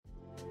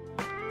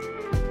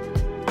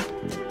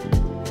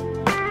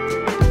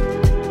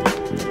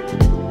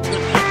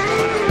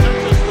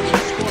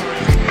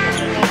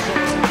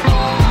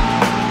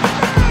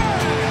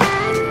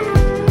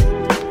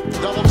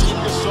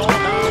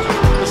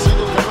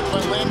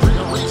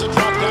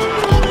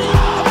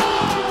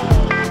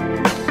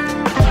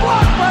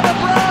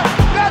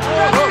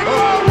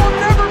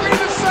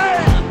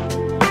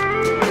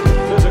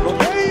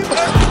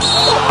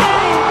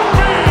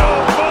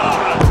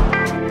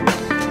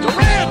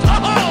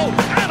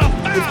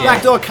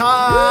Backdoor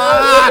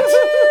cut!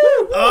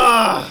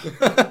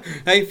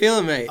 How you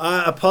feeling, mate?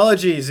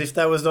 Apologies if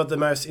that was not the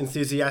most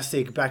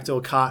enthusiastic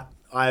backdoor cut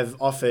I've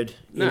offered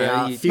in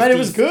our 50, mate, it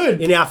was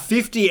good. In our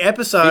 50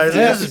 episodes. 50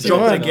 This is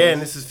dropping episodes. again.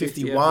 This is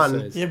 51.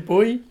 episodes. Yeah,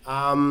 boy.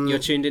 You're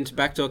tuned into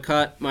Backdoor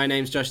Cut. My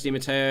name's Josh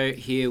DiMatteo,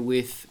 here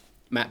with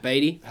Matt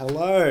Beatty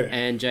Hello.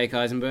 and Jake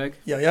Eisenberg.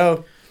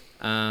 Yo.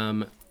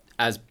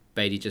 As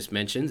Beatty just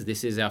mentioned,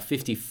 this is our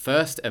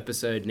 51st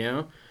episode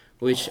now,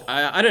 which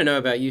I don't know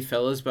about you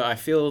fellas, but I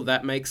feel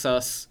that makes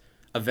us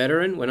a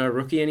veteran. We're not a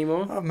rookie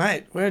anymore. Oh,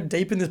 mate, we're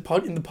deep in the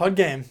pod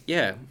game.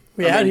 Yeah.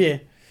 We're out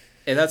here.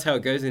 Yeah, that's how it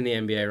goes in the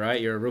NBA, right?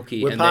 You're a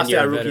rookie. We're and past then you're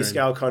our a rookie veteran.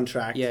 scale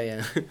contract.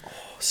 Yeah.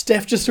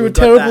 Steph just threw We've a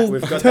got terrible that.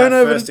 We've got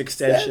turnover. that first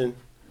extension.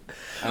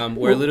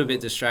 We're a little bit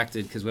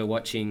distracted because we're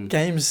watching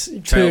Games 2.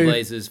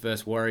 Trailblazers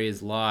versus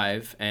Warriors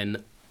live,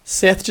 and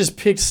Seth just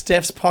picked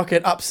Steph's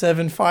pocket up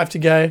 7, 5 to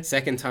go.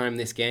 second time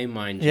this game,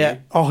 mind Yeah. you.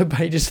 Oh, but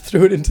he just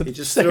threw it into He the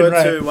just second threw it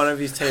row. to one of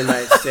his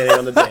teammates standing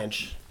on the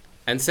bench.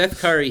 And Seth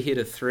Curry hit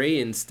a 3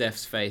 in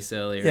Steph's face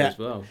earlier Yeah. as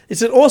well.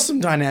 It's an awesome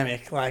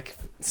dynamic, like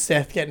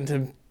Seth getting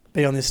to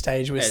be on this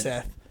stage with Yeah.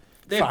 Seth.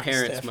 Their Fuck,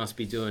 parents Steph. must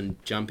be doing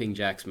jumping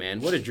jacks, man.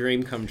 What a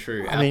dream come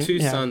true. I Our mean, two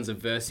yeah. sons are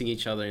versing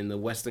each other in the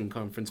Western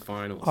Conference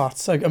Finals. Oh,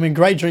 it's so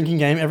great drinking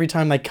game. Every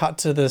time they cut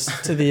to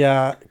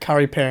the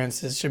Curry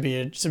parents, it should be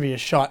a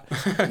shot.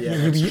 Yeah,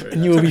 that's true.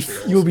 And you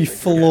will be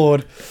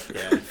floored.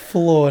 Yeah.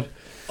 Floored.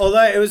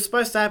 Although it was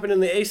supposed to happen in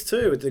the East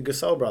too with the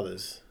Gasol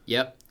brothers.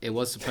 Yep, it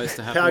was supposed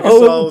to Pau happen.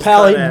 Gasol's Oh,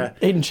 Pal kinda-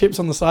 eating chips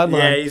on the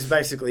sideline. Yeah, he's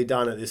basically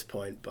done at this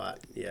point, but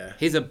yeah.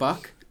 Here's a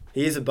buck.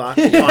 He is a buck.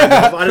 Kind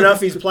of. I don't know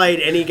if he's played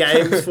any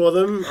games for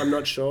them. I'm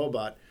not sure,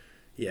 but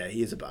yeah,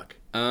 he is a buck.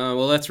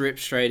 Well, let's rip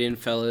straight in,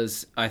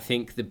 fellas. I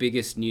think the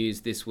biggest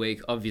news this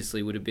week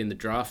obviously would have been the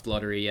draft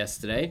lottery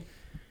yesterday.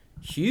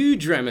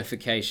 Huge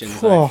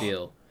ramifications, Oh. I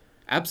feel.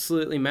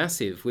 Absolutely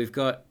massive. We've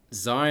got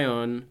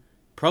Zion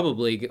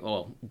probably,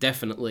 or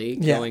definitely,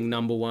 Yeah. going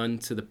number 1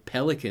 to the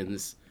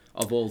Pelicans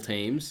of all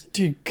teams.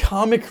 Dude,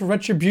 karmic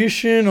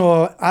retribution,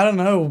 or I don't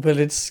know, but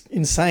it's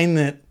insane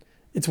that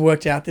it's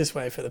worked out this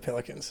way for the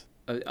Pelicans.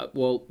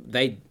 Well,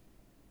 they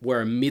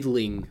were a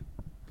middling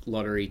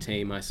lottery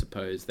team, I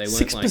suppose. They weren't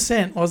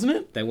 6%, wasn't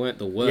it? they weren't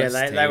the Yeah, worst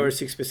they team. were a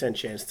 6%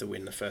 chance to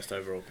win the first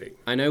overall pick.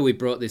 I know we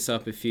brought this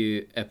up a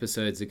few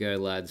episodes ago,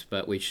 lads,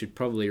 but we should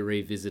probably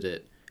revisit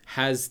it.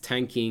 Has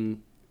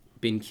tanking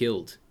been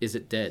killed? Is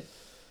it dead?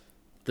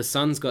 The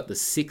Suns got the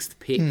 6th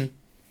pick in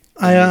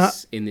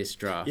this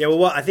draft. Yeah,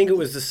 well, I think it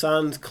was the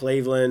Suns,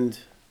 Cleveland,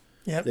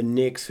 Yep. the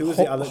Knicks. Who was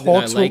the other?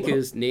 Hawks.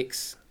 Lakers,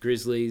 Knicks,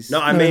 Grizzlies, No,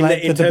 I No, mean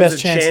like in the terms best of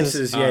chances.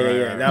 chances. Yeah.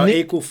 Right. They were Nick-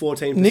 equal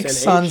 14% Knicks, each.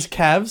 Suns,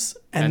 Cavs,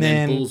 and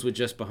then then Bulls were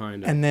just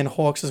behind them. and then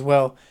Hawks as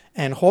well.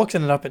 And Hawks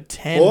ended up at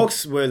 10.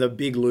 Hawks were the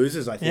big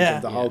losers, I think, Yeah.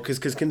 of the whole.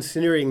 Because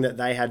considering that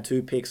they had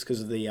 2 picks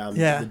because of the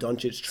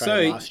Doncic trade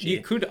So last year.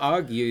 you could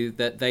argue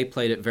that they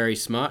played it very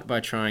smart by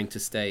trying to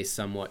stay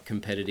somewhat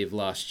competitive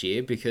last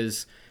year,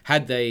 because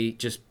had they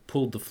just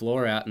pulled the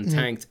floor out and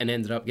tanked and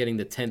ended up getting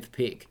the 10th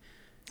pick,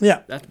 Yeah.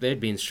 they'd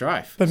be in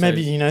strife. But So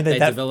maybe, they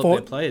that developed 4,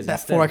 their players that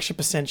instead. 4 extra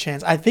percent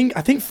chance. I think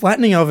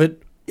flattening of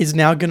it is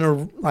now going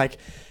to, like,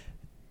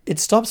 it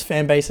stops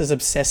fan bases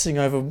obsessing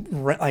over,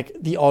 like,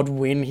 the odd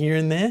win here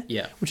and there.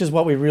 Yeah. Which is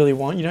what we really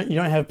want. You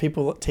don't have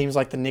teams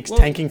like the Knicks Well,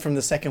 tanking from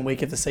the second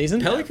week of the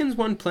season. Pelicans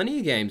won plenty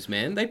of games,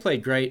 man. They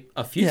played great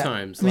a few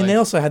times. I mean, they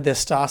also had their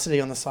star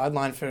city on the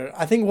sideline for.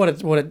 I think what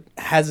it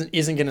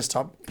isn't going to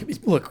stop.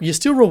 Look, you're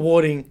still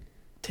rewarding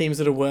teams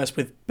that are worse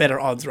with better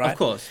odds, right? Of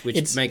course,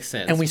 which makes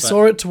sense. And we but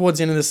saw it towards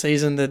the end of the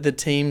season that the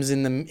teams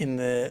in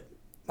the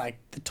like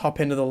the top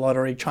end of the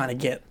lottery trying to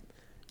get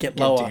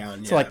lower.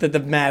 down, So like the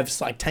Mavs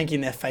like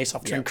tanking their face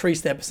off to Yeah.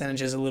 increase their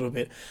percentages a little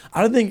bit.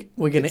 I don't think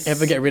we're going to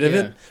ever get rid of yeah.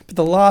 it. But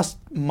the last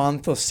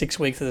month or 6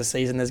 weeks of the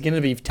season, there's going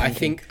to be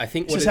tanking. I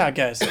think It's just how it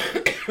goes.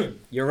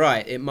 you're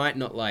right. It might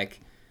not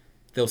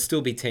there'll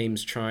still be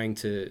teams trying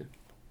to,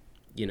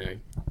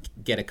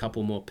 get a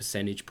couple more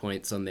percentage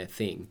points on their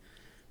thing.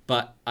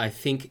 But I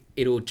think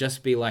it'll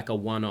just be like a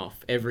one-off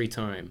every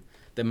time.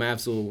 The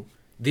Mavs will,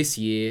 this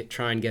year,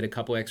 try and get a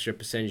couple extra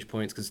percentage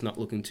points because it's not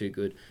looking too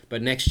good.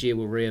 But next year,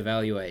 we'll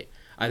reevaluate.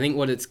 I think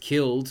what it's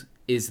killed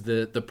is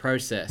the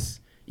process.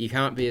 You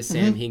can't be a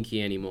Sam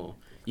Hinkie anymore.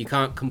 You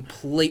can't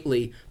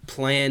completely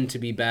plan to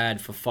be bad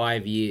for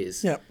 5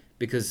 years. Yep.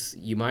 Because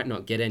you might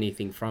not get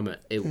anything from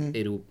it.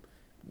 It'll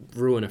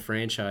ruin a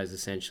franchise,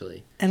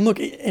 essentially. And look,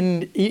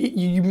 and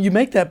you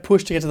make that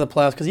push to get to the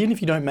playoffs because even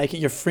if you don't make it,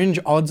 your fringe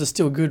odds are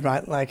still good,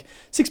 right? Like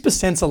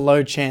 6%'s a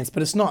low chance,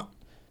 but it's not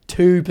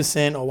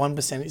 2% or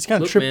 1%. It's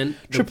kind of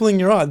tripling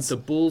your odds. The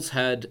Bulls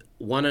had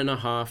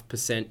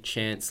 1.5%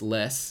 chance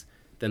less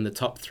than the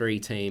top 3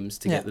 teams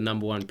to get the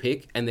number 1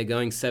 pick, and they're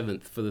going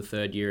 7th for the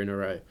 3rd year in a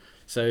row.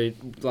 So,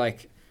 10%,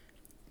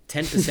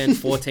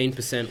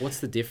 14%, what's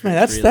the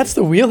difference? Man, that's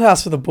the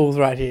wheelhouse for the Bulls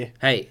right here.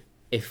 Hey,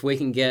 if we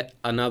can get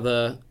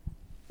another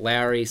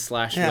Lowry /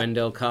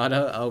 Wendell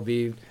Carter, I'll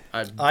be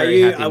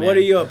very happy, man. What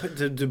are your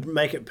to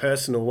make it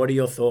personal? What are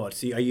your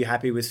thoughts? Are you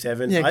happy with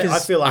 7? Yeah, I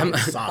feel like it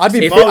sucks. I'd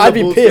be If I was a I'd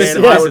be Bulls pissed.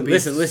 fan, Yeah. I would be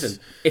Listen.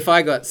 If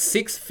I got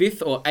 6th,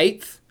 5th, or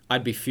 8th,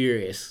 I'd be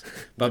furious.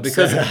 But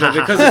because it's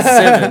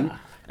 7,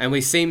 and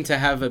we seem to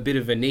have a bit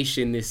of a niche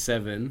in this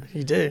 7,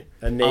 You do.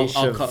 A niche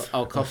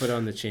I'll cop it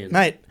on the chin.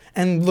 Mate,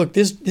 and look,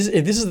 if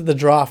this is the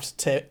draft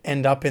to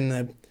end up in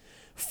the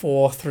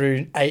 4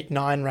 through 8,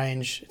 9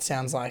 range, it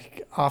sounds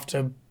like,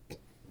 after,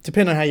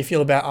 depending on how you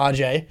feel about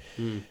RJ,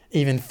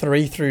 even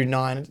 3 through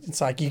 9,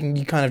 it's like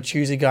you kind of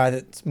choose a guy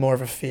that's more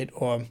of a fit,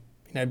 or,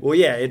 Well,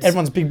 yeah,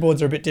 everyone's big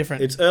boards are a bit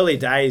different. It's early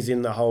days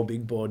in the whole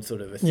big board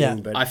sort of a thing. Yeah.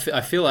 But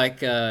I feel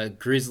like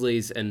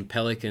Grizzlies and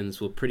Pelicans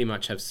will pretty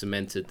much have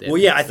cemented their.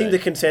 well, yeah, I think the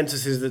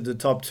consensus is that the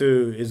top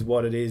 2 is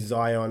what it is,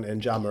 Zion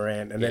and Ja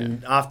Morant. And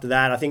then after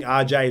that, I think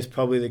RJ is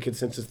probably the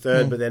consensus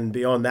 3rd, but then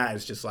beyond that,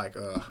 it's just like,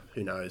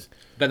 who knows?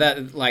 But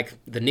that, like,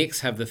 the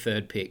Knicks have the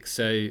 3rd pick,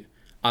 so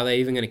are they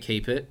even going to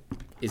keep it?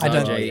 Is I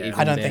don't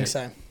there? think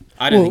so.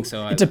 I don't think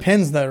so either. It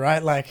depends though,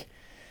 right? Like,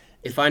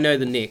 if I know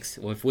the Knicks,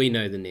 or if we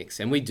know the Knicks,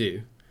 and we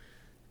do,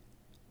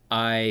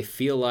 I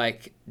feel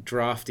like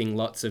drafting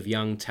lots of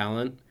young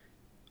talent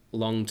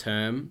long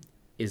term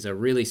is a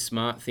really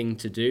smart thing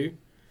to do,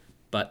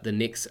 but the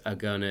Knicks are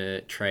going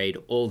to trade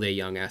all their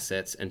young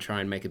assets and try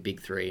and make a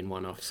big 3 in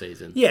one off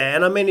season. Yeah,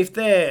 and I mean, if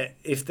they're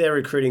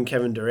recruiting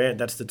Kevin Durant,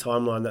 that's the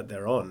timeline that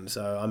they're on.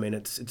 So I mean,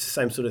 it's the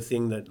same sort of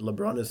thing that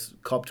LeBron has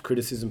copped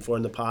criticism for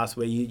in the past,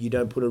 where you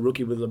don't put a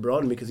rookie with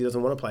LeBron because he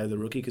doesn't want to play with the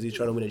rookie because he's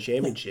trying to win a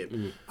championship.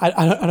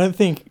 I don't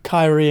think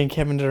Kyrie and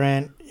Kevin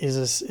Durant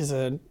is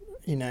a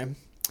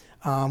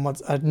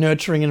what's a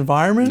nurturing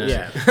environment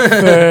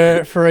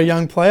for a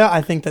young player.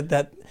 I think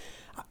that.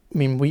 I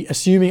mean,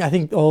 I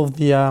think all of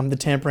the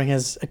tampering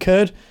has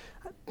occurred.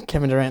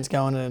 Kevin Durant's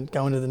going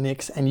to the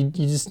Knicks, and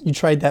you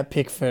trade that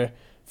pick for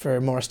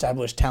more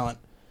established talent.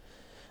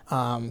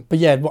 But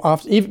yeah,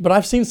 but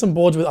I've seen some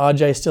boards with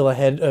RJ still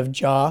ahead of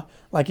Ja.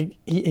 Like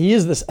he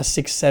is a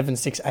 6'7",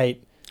 6'8".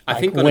 I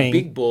think on a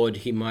big board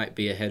he might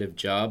be ahead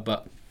of Ja,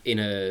 but in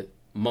a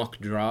mock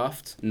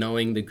draft,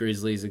 knowing the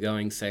Grizzlies are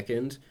going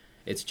 2nd,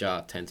 it's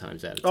Ja 10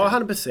 times out of 10. Oh,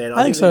 100%.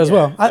 I think so as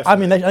well. I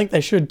mean, I think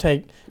they should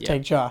take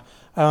Ja.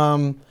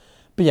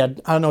 But yeah,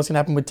 I don't know what's going to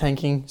happen with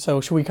tanking.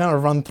 So should we kind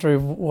of run through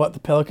what the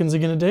Pelicans are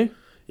going to do?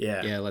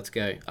 Yeah. Yeah, let's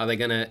go.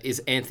 Is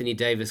Anthony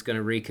Davis going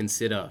to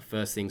reconsider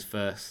first things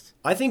first?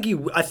 I think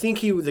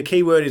the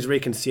key word is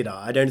reconsider.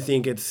 I don't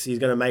think he's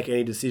going to make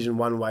any decision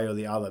one way or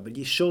the other, but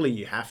surely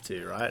you have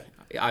to, right?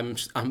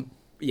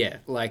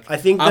 I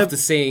think after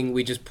seeing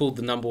we just pulled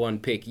the number 1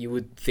 pick, you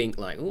would think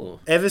like,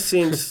 oh. Ever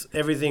since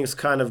everything's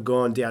kind of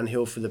gone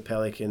downhill for the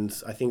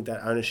Pelicans, I think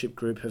that ownership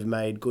group have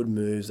made good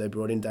moves. They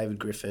brought in David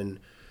Griffin,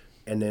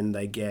 and then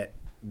they get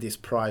this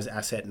prize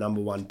asset number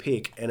 1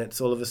 pick, and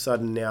it's all of a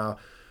sudden now,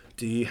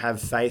 do you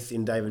have faith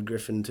in David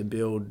Griffin to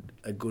build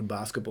a good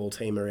basketball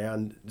team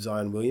around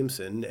Zion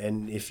Williamson?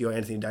 And if you're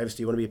Anthony Davis,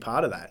 do you want to be a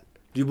part of that?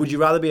 Would you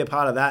rather be a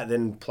part of that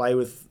than play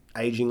with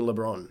aging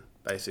LeBron,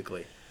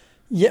 basically?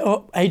 Yeah,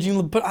 or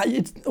aging, but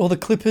or the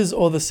Clippers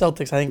or the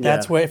Celtics. I think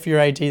that's where, if you're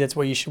AD, that's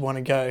where you should want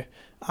to go.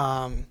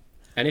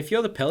 And if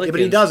you're the Pelicans... Yeah, but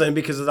he doesn't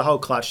because of the whole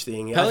clutch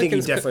thing. I think he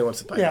definitely wants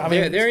to play. Yeah, I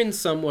mean, they're in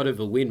somewhat of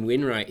a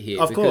win-win right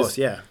here. Of course,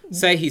 yeah.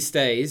 Say he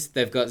stays,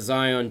 they've got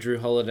Zion, Drew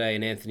Holiday,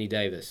 and Anthony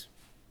Davis.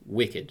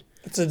 Wicked.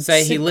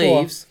 Say he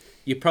leaves,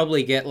 you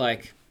probably get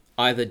like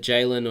either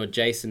Jalen or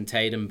Jason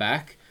Tatum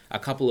back, a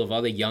couple of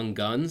other young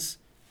guns,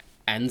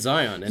 and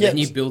Zion. And then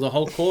you build a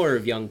whole core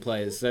of young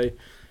players. So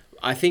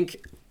I think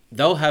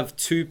they'll have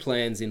 2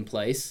 plans in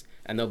place,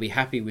 and they'll be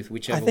happy with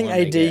whichever one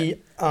they get.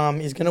 AD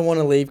is going to want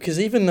to leave because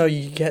even though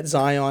you get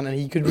Zion and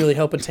he could really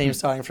help a team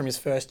starting from his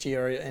first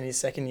year and his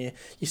second year,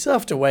 you still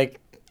have to wait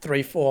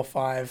 3, 4,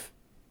 5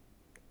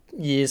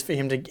 years for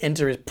him to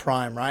enter his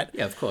prime, right?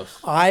 Yeah, of course.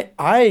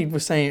 I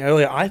was saying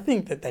earlier, I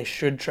think that they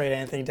should trade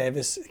Anthony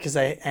Davis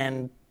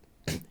and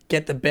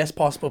get the best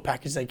possible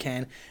package they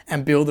can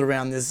and build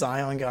around this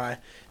Zion guy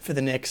for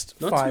the next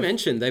Not to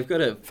mention, they've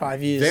got a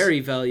 5 years. Very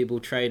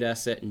valuable trade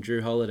asset in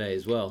Drew Holiday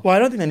as well. Well, I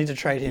don't think they need to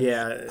trade him.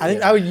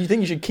 Yeah, You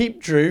think you should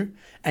keep Drew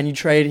and you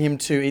trade him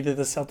to either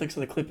the Celtics or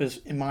the Clippers.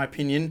 In my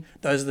opinion,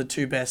 those are the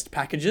 2 best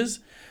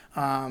packages.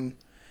 And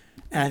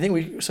I think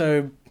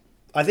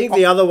I think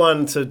the other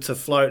one to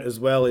float as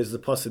well is the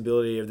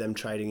possibility of them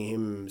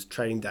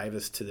trading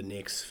Davis to the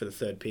Knicks for the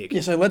 3rd pick.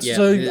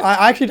 Yeah,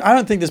 I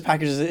don't think this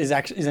package is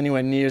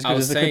anywhere near as good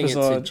as the Clippers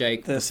or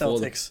the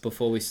Celtics.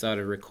 Before we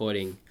started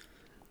recording,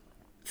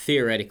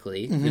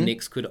 theoretically, the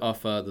Knicks could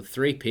offer the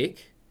 3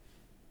 pick,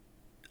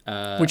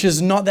 which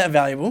is not that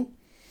valuable.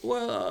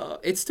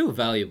 Well, it's still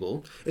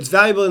valuable. It's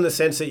valuable in the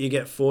sense that you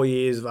get 4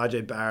 years of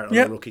RJ Barrett on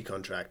a rookie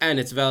contract. And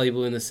it's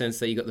valuable in the sense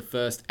that you got the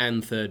 1st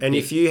and 3rd pick. And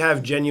if you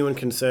have genuine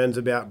concerns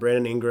about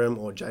Brandon Ingram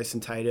or Jason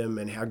Tatum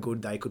and how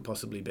good they could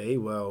possibly be,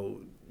 well,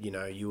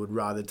 you would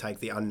rather take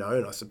the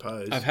unknown, I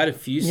suppose. I've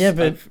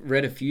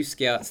read a few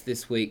scouts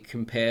this week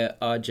compare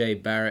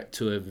RJ Barrett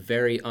to a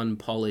very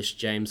unpolished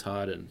James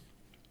Harden.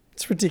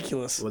 It's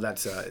ridiculous. Well,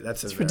 that's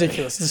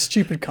ridiculous. It's a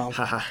stupid comp.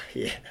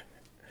 Yeah.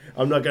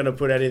 I'm not going to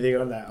put anything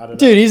on that. I don't know.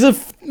 Dude,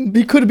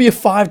 he could be a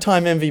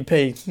 5-time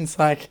MVP. It's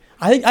like,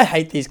 I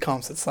hate these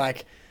comps. It's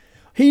like,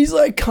 he's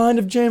like kind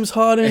of James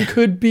Harden,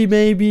 could be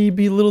maybe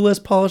be a little less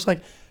polished.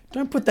 Like,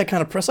 Don't put that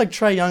kind of press like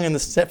Trae Young and the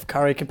Steph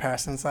Curry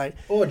comparison. It's like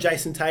Or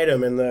Jason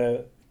Tatum and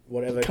the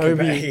whatever.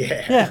 Kobe.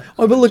 Yeah.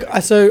 Oh, but look,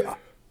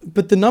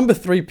 but the number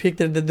 3 pick,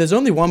 there's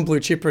only one blue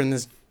chipper in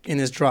this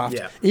draft.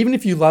 Yeah. Even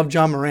if you love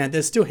Ja Morant,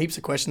 there's still heaps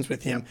of questions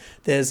with him.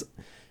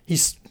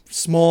 He's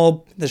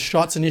small. The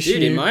shot's an issue.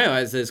 Dude, in my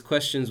eyes, there's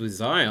questions with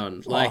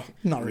Zion. Like,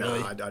 not really.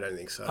 No, I don't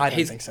think so. I don't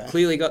he's think so.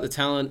 clearly got the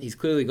talent. He's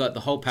clearly got the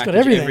whole package, got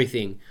everything.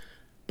 everything.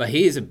 But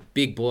he is a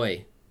big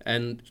boy.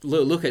 And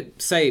look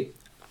at, say,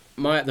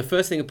 the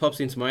first thing that pops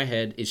into my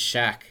head is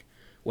Shaq.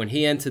 When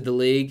he entered the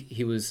league,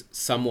 he was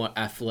somewhat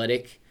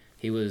athletic.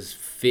 He was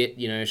fit,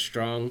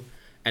 strong.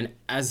 And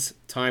as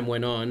time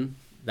went on,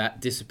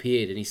 that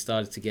disappeared and he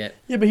started to get...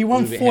 Yeah, but he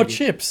won 4 heavy.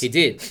 chips. He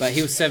did, but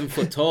he was 7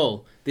 foot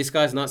tall. This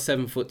guy's not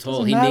 7 foot tall.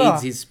 Doesn't He matter.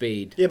 needs his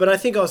speed. Yeah, but I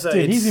think also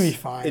Dude, he's gonna be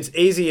fine. It's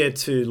easier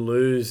to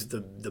lose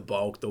the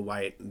bulk, the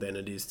weight, than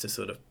it is to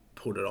sort of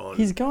put it on.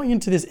 He's going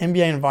into this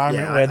NBA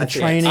environment Yeah, where the I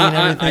think- training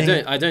and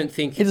everything. I don't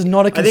think... It is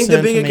not a I concern think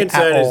the bigger for me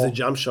concern at is all. the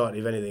jump shot,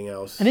 if anything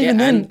else. And even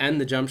then, and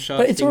the jump shot.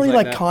 but it's things already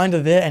like that. kind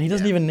of there, and he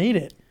doesn't even need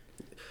it.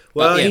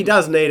 Well, But, yeah. he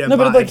does need it. No,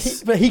 but like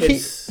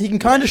it's- he can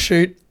kind of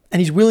shoot, and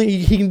he's willing.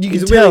 You can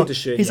He's tell willing to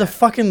shoot, he's yeah. a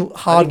fucking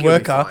hard he'll be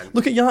worker. fine.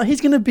 Look at Young. He's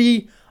gonna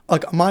be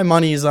like my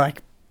money is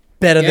like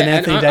better than and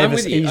Anthony I'm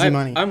Davis. with you. Easy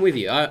money. I'm with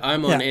you.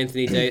 I'm on Yeah.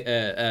 Anthony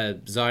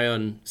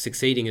Zion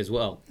succeeding as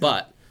well,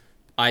 but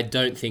I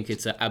don't think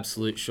it's an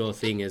absolute sure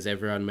thing as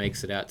everyone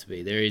makes it out to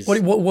be. There is.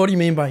 What do you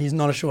mean by he's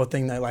not a sure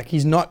thing though? Like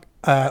he's not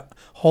a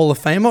Hall of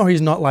Famer, or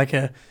he's not like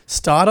a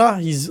starter.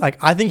 He's like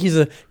I think he's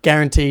a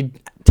guaranteed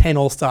 10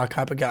 All-Star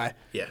type of guy.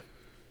 Yeah.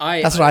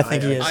 That's what I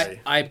think he is.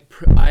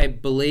 I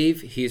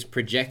believe he's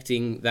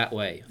projecting that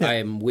way. Yeah. I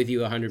am with you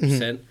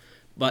 100%,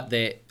 but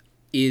there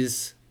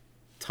is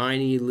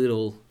tiny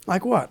little...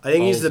 Like what? I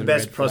think he's Holes the and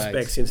best red prospect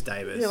flags. since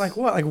Davis. Yeah, like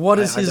what? Like what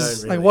is I his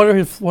don't like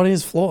really- what are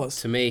his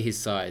flaws? To me, his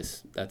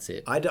size. That's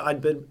it.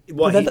 But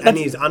But and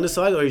he's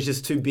undersized, or he's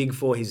just too big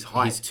for his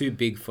height. He's too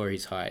big for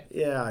his height.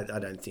 Yeah, I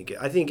don't think it.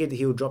 I think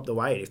he'll drop the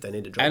weight if they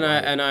need to drop. And the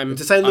weight. I'm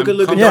It's the same. Look I'm at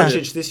Luka confident-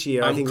 Doncic this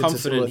year. I I'm think it's a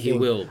confident similar he thing.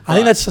 will. I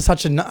think but that's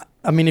such a.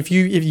 I mean, if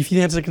you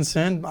think that's a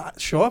concern,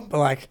 sure, but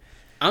like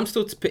I'm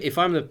still. If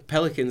I'm the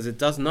Pelicans, it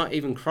does not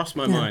even cross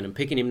my mind. I'm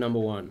picking him number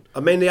 1.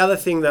 I mean, the other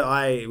thing that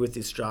with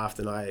this draft,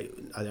 and I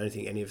don't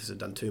think any of us have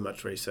done too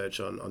much research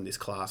on this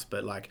class,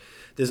 but like,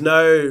 there's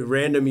no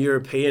random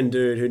European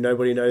dude who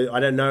nobody knows. I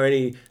don't know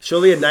any.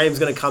 Surely a name's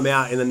going to come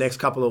out in the next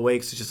couple of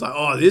weeks. It's just like,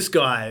 oh, this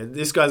guy's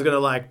going to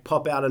like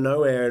pop out of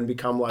nowhere and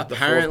become like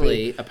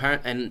Apparently,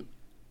 and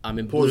I'm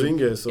in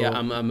Porzingis or- Yeah,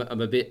 I'm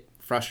a bit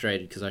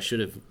frustrated because I should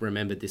have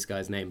remembered this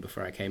guy's name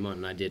before I came on,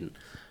 and I didn't.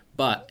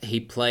 But he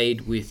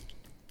played with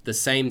the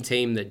same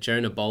team that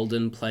Jonah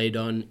Bolden played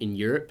on in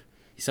Europe.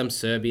 He's some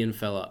Serbian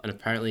fella, and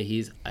apparently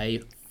he's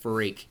a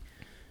freak.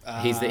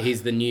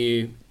 He's the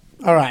new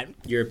all right,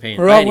 European.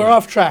 we're But off, anyway, we're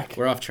off track.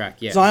 We're off track.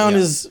 Yeah, Zion yeah.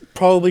 is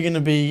probably going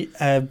to be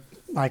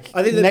like.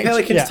 I think the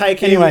Pelicans take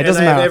him, anyway. It and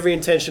doesn't they have matter. every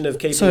intention of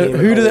keeping So him.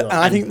 who do and they, holding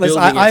I on. think building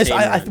a team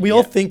around we him,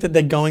 all yeah. think that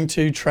they're going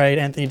to trade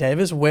Anthony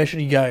Davis. Where should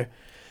he go?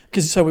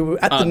 Because so we were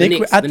at the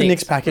Knicks,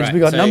 Knicks, package. right. We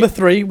got So- number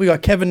 3. We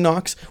got Kevin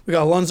Knox. We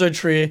got Alonzo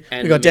Trier.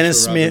 And We got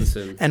Dennis Mitchell Smith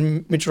Robinson.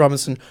 and Mitchell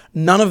Robinson.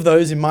 None of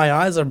those, in my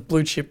eyes, are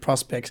blue chip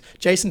prospects.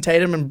 Jason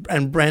Tatum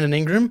and Brandon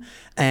Ingram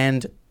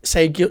and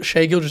Shea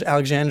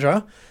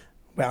Gilgeous-Alexander.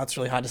 Wow, it's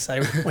really hard to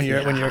say when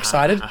you're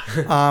excited.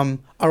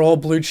 Are all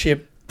blue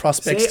chip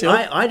prospects See, still?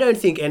 I don't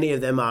think any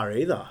of them are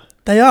either.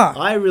 They are.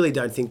 I really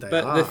don't think they are.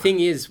 But the thing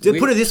is,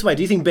 Put it this way: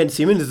 do you think Ben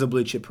Simmons is a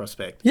blue chip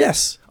prospect?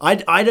 Yes. I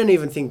don't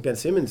even think Ben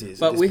Simmons is.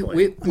 but at this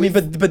point. I mean,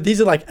 but these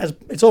are like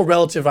it's all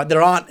relative, right?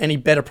 There aren't any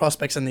better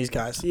prospects than these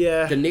guys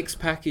yeah, the Knicks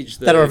package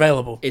that are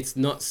available. It's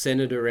not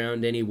centered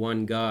around any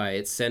one guy.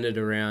 It's centered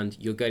around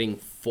you're getting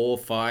 4 or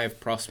 5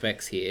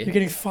 prospects here. You're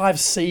getting 5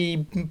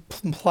 C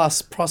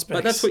plus prospects.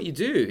 But that's what you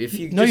do. If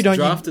you No, just you don't.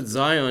 drafted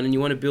Zion and you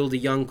want to build a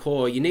young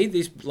core, you need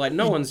these. Like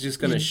no one's just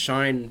going to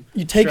shine.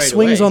 You take straight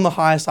swings away. on the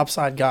highest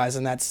upside guys,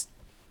 and that's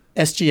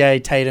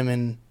SGA, Tatum,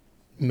 and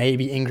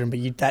maybe Ingram.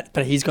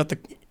 But he's got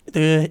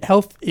the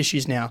health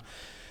issues now.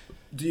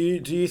 do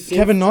you think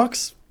Kevin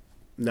Knox,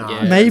 No,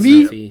 Yeah,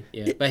 Maybe. Sophie,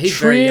 yeah. But he's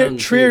very young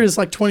Trier too. is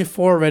like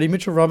 24 already.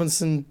 Mitchell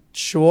Robinson,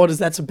 sure,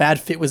 that's a bad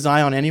fit with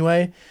Zion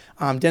anyway.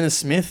 Dennis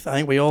Smith, I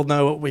think we all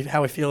know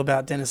how we feel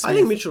about Dennis Smith. I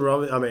think Mitchell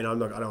Robinson. I mean, I don't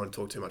want to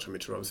talk too much on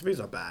Mitchell Robinson, but he's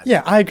not bad.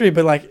 Yeah, I agree.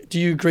 But like, do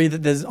you agree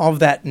that there's of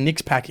that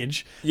Knicks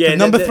package? Yeah, the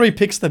number that- 3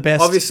 pick's the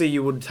best. Obviously,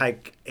 you would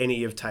take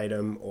any of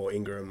Tatum or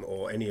Ingram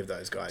or any of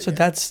those guys. So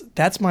yeah.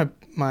 that's my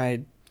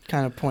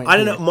kind of point. I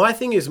don't here. know. My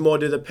thing is more: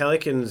 do the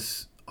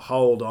Pelicans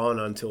hold on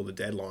until the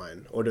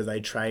deadline, or do they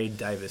trade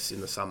Davis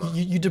in the summer?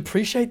 You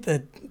depreciate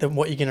the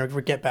what you're going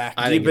to get back.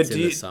 I think it's in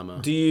the summer.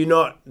 Do you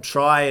not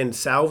try and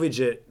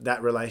salvage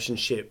that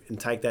relationship and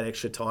take that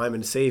extra time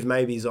and see if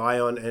maybe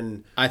Zion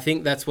and I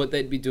think that's what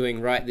they'd be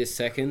doing right this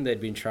second. They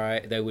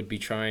would be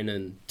trying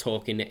and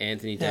talking to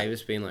Anthony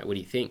Davis, being like, "What do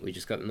you think? We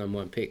just got the number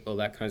 1 pick, all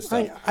that kind of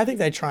stuff." I think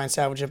they try and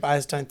salvage it, but I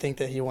just don't think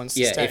that he wants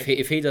to Yeah, stay.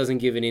 if he doesn't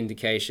give an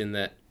indication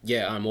that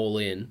I'm all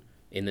in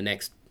the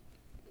next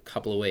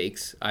couple of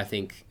weeks, I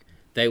think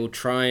they will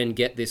try and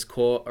get this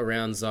core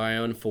around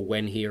Zion for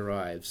when he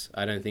arrives.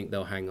 I don't think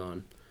they'll hang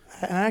on.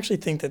 I actually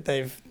think that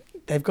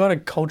they've got a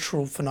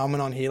cultural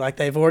phenomenon here. Like,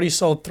 they've already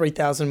sold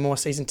 3,000 more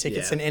season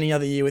tickets than any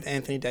other year with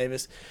Anthony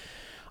Davis.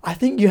 I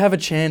think you have a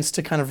chance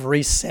to kind of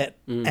reset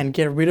and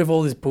get rid of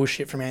all this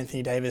bullshit from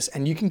Anthony Davis,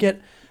 and you can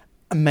get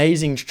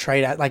amazing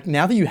trade out. Like,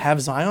 now that you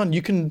have Zion,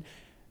 you can...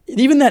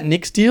 Even that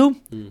Knicks deal,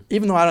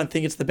 even though I don't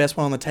think it's the best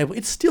one on the table,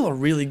 it's still a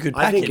really good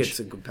package. I think it's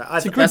a good package.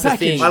 It's a good That's package.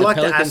 the thing. I The like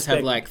the Pelicans aspect.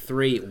 have like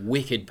 3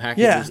 wicked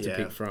packages to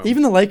pick from.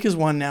 Even the Lakers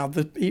one now,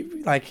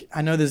 like,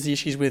 I know there's the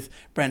issues with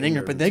Brandon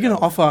Ingram, but they're going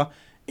to offer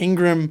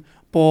Ingram,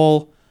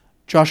 Ball,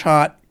 Josh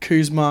Hart,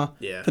 Kuzma,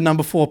 the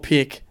number 4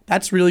 pick.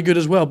 That's really good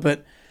as well.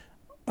 But,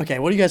 okay,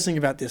 what do you guys think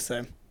about this,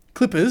 though?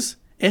 Clippers,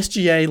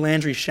 SGA,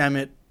 Landry,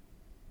 Shamet,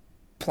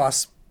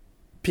 plus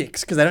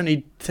picks, because they don't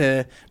need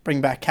to bring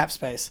back cap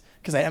space.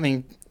 Because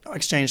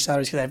exchange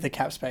salaries because they have the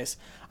cap space.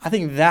 I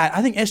think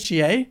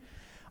SGA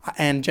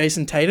and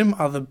Jason Tatum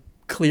are the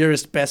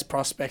clearest, best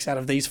prospects out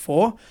of these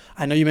 4.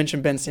 I know you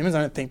mentioned Ben Simmons.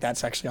 I don't think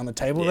that's actually on the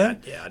table there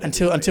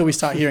until we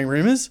start hearing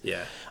rumors.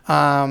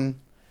 And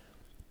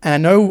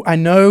I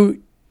know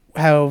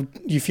how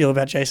you feel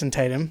about Jason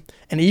Tatum.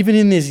 And even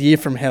in this year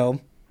from hell,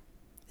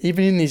 he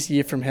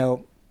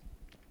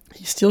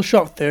still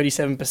shot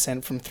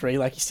 37% from 3.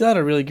 Like, he still had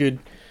a really good.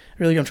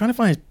 I'm trying to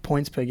find his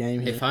points per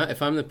game here.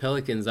 If I'm the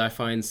Pelicans, I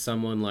find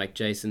someone like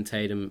Jason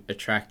Tatum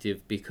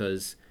attractive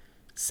because,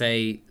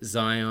 say,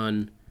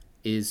 Zion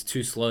is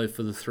too slow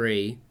for the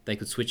 3, they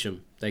could switch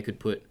him. They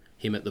could put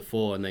him at the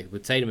 4 and they could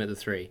put Tatum at the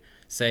 3.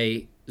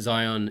 Say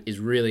Zion is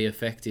really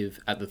effective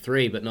at the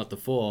 3 but not the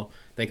 4,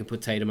 they could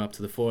put Tatum up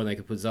to the 4 and they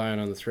could put Zion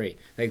on the 3.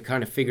 They could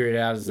kind of figure it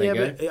out as they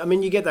go. But, I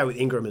mean, you get that with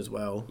Ingram as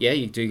well. Yeah,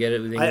 you do get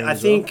it with Ingram I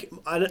think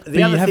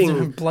the other thing... You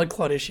have blood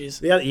clot issues.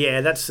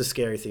 That's the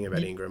scary thing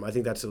about Ingram. I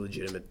think that's a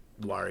legitimate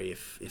worry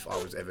if I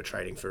was ever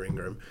trading for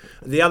Ingram.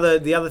 The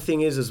other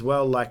thing is as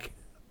well, like,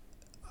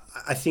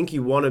 I think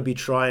you want to be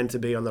trying to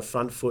be on the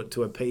front foot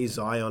to appease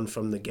Zion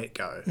from the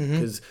get-go.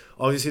 Because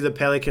obviously the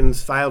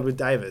Pelicans failed with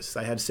Davis.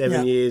 They had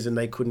 7 years and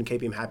they couldn't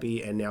keep him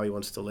happy, and now he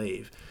wants to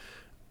leave.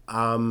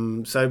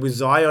 So with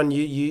Zion,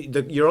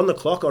 you're on the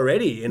clock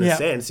already, in a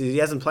sense. He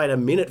hasn't played a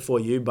minute for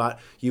you, but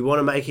you want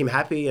to make him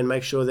happy and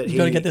make sure that he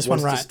gotta get this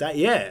wants one right. to stay.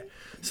 Yeah.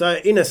 So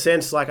in a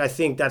sense, like, I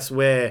think that's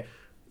where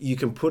you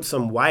can put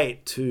some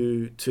weight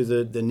to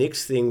the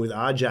Knicks thing with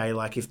RJ.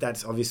 Like, if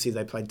that's obviously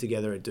they played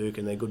together at Duke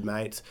and they're good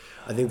mates.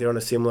 I think they're on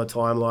a similar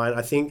timeline.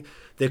 I think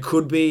there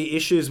could be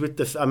issues with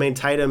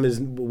Tatum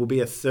will be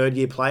a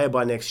 3rd-year player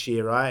by next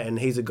year, right? And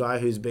he's a guy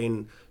who's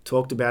been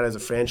talked about as a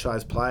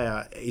franchise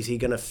player. Is he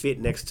going to fit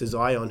next to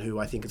Zion, who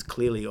I think is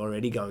clearly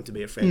already going to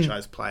be a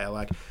franchise player?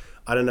 Like,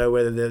 I don't know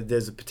whether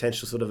there's a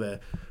potential sort of a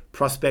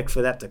prospect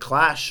for that to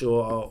clash,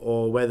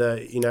 or whether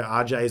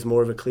RJ is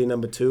more of a clear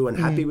number 2 and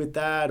happy with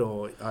that,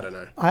 or I don't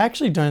know. I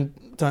actually don't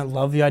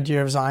love the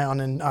idea of Zion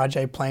and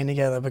RJ playing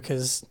together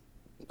because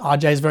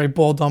RJ's a very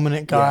ball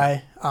dominant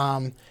guy.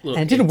 And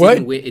it didn't work.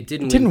 It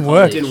didn't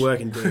work. It didn't work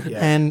in Duke. Yeah.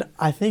 And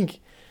I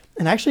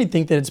actually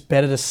think that it's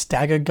better to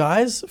stagger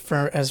guys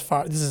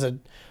this is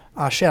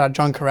a shout out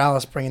John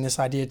Corrales bringing this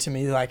idea to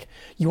me. Like,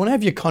 you want to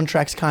have your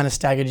contracts kind of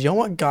staggered. You don't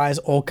want guys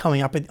all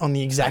coming up on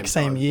the exact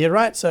same year,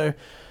 right? So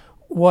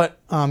what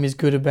is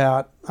good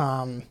about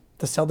the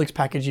Celtics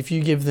package, if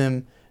you give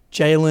them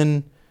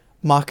Jalen,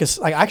 Marcus,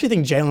 I actually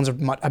think Jalen's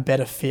a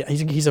better fit.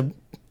 He's a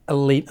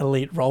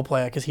elite role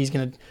player because he's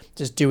going to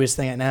just do his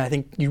thing. And I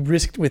think you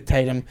risked with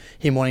Tatum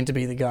him wanting to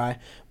be the guy.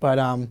 But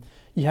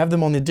you have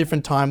them on the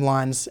different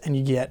timelines and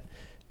you get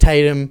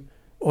Tatum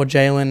or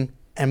Jalen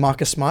and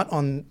Marcus Smart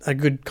on a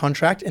good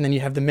contract. And then you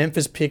have the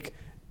Memphis pick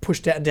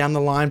pushed out down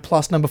the line,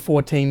 plus number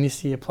 14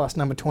 this year, plus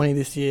number 20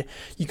 this year.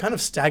 You kind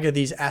of stagger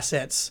these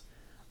assets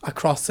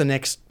across the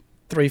next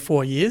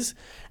 3-4 years,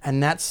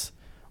 and that's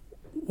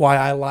why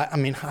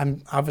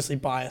I'm obviously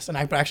biased, and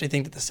I actually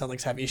think that the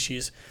Celtics have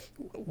issues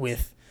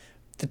with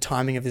the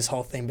timing of this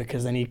whole thing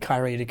because they need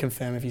Kyrie to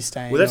confirm if he's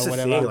staying or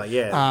whatever. Thing,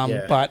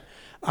 yeah. But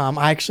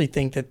I actually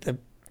think that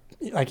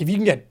if you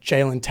can get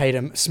Jalen,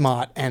 Tatum,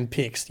 Smart, and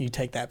picks, you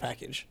take that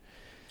package.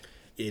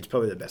 Yeah, it's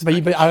probably the best. But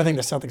I don't think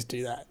the Celtics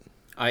do that.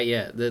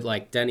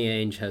 Danny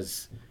Ainge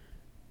has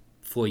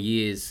for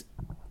years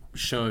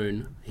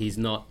shown he's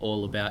not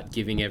all about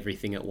giving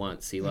everything at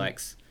once. He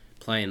likes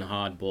playing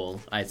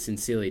hardball. I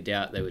sincerely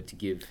doubt they were to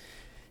give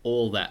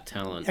all that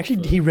talent.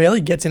 Actually, he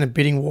rarely gets in a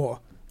bidding war.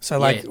 So,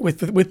 with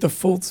the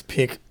Fultz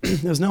pick,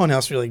 there's no one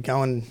else really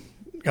going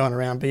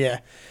around. But yeah,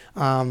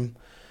 how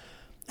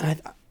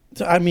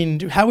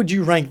would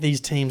you rank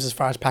these teams as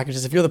far as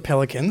packages? If you're the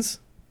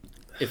Pelicans,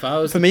 if I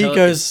was for me, it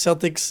goes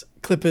Celtics,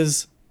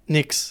 Clippers,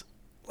 Knicks,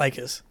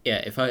 Lakers.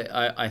 Yeah,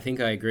 I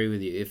think I agree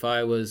with you. If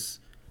I was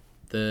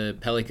the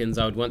Pelicans,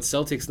 I would want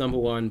Celtics number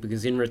 1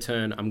 because in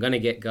return, I'm going to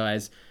get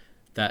guys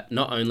that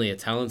not only are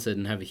talented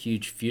and have a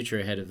huge future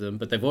ahead of them,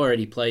 but they've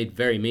already played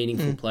very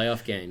meaningful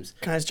playoff games.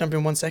 Can I just jump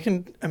in 1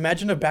 second?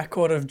 Imagine a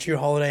backcourt of Drew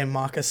Holiday and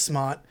Marcus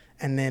Smart,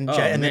 and then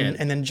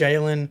then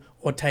Jalen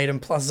or Tatum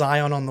plus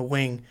Zion on the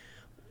wing.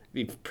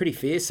 be pretty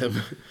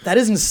fearsome. That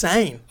is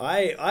insane.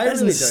 I That's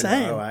really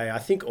insane. don't know. I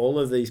think all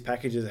of these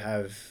packages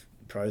have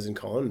pros and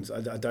cons. I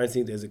don't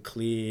think there's a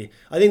clear...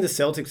 I think the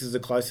Celtics is the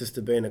closest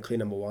to being a clear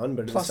number one,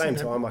 but at Plus the same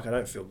they're- time, like, I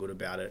don't feel good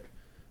about it.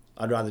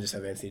 I'd rather just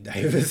have Anthony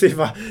Davis if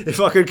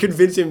I could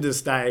convince him to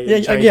stay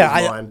and change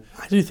his mind.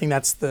 I do think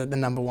that's the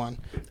number one.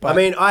 I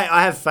mean,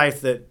 I have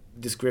faith that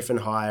this Griffin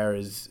hire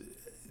is...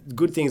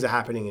 Good things are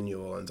happening in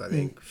New Orleans, I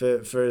think.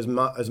 For as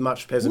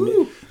much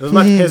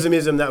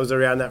pessimism that was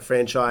around that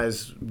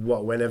franchise,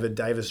 whenever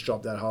Davis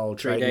dropped that whole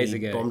 3 days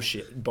ago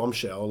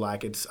bombshell,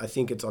 like I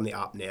think it's on the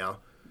up now.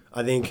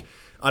 I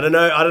don't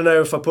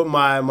know if I put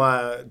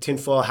my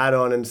tinfoil hat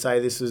on and say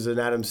this was an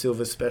Adam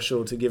Silver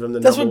special to give him the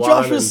That's number what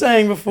one. Josh was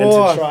saying before.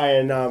 And to try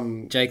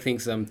and Jake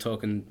thinks I'm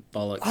talking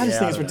bollocks. I just Yeah,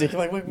 think it's I don't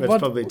ridiculous. Like, that's what,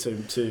 probably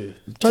too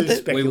Don't they-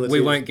 speculative.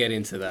 we won't get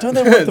into that. don't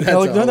they want the That's a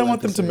Don't they whole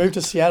want them to episode. move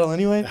to Seattle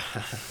anyway?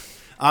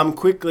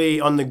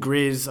 Quickly on the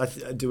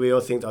Grizz, do we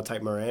all think they'll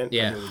take Morant?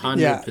 Yeah, I think we do. 100%.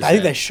 Yeah, I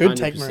think they should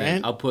take 100%.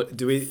 Morant. I'll put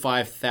Do we-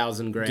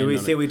 5,000 grand Do we on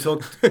think it. we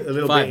talked a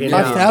little Five bit in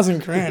million. our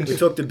 5,000 grand. We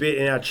talked a bit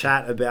in our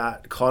chat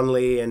about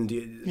Conley, and do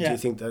Yeah. you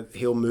think that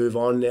he'll move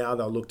on now?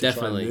 They'll look to try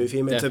Definitely, and move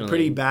him. It's a definitely.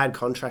 pretty bad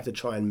contract to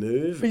try and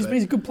move. But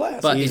he's a good player.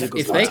 But he's a if good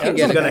they player. could He's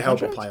get a going to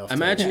help a contract? playoff.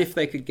 Imagine Yeah. if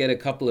they could get a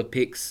couple of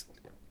picks,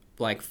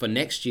 like for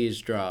next year's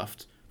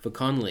draft for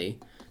Conley.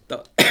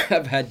 They'll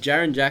have had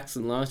Jaren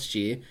Jackson last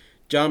year,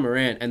 John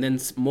Morant, and then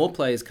more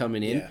players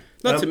coming in. Yeah.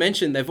 Not to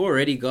mention they've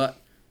already got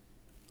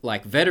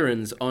like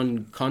veterans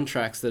on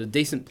contracts that are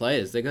decent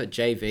players. They got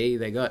JV.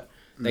 They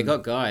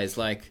got guys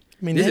like.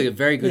 I mean, this is they- a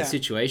very good yeah.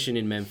 situation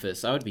in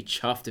Memphis. I would be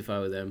chuffed if I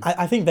were them.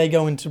 I think they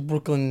go into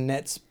Brooklyn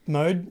Nets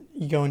mode.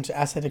 You go into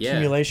asset Yeah.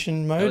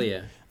 accumulation Hell mode.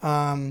 yeah.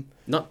 Um,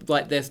 Not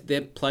like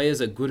their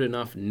players are good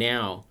enough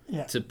now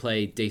Yeah. to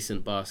play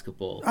decent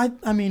basketball.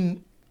 I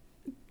mean,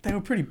 they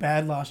were pretty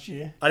bad last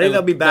year. I think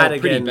they'll be bad they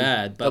were pretty again.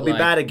 bad, but they'll be like-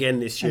 bad again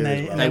this year And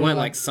as well. They were weren't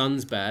like- like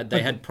Suns bad.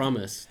 They had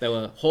promise. They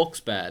were Hawks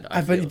bad.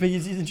 I feel. But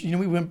you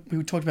know,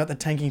 we talked about the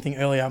tanking thing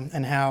earlier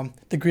and how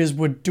the Grizz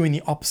were doing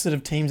the opposite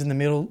of teams in the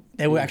middle.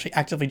 They were actually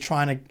actively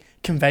trying to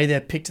convey their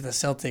pick to the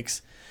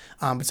Celtics.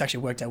 But it's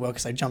actually worked out well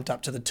because they jumped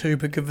up to the 2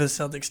 pick of the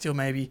Celtics still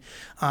maybe.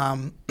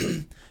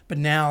 But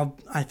now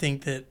I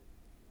think that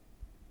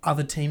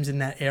other teams in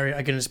that area are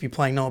going to just be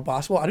playing normal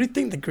basketball. I do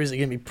think the Grizz are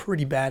going to be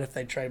pretty bad if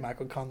they trade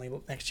Michael Conley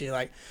next year.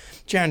 Like,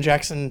 Jaren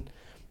Jackson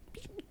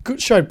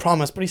showed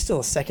promise, but he's still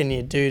a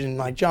second-year dude, and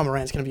like John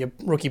Morant's going to be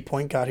a rookie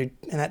point guard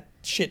and that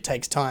shit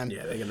takes time.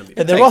 Yeah, they're going to be.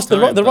 Yeah,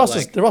 bad. the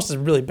roster's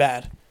really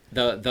bad.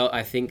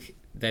 I think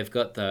they've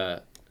got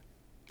the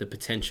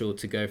potential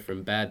to go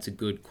from bad to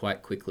good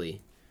quite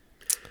quickly.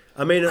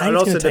 I mean, I think it it's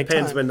also gonna take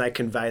depends time. when they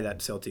convey that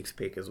Celtics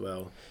pick as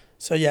well.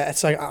 So yeah,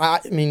 it's like I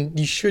mean,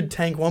 you should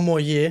tank one more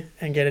year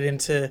and get it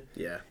into.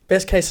 Yeah.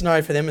 Best case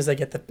scenario for them is they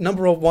get the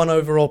number 1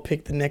 overall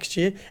pick the next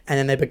year, and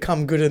then they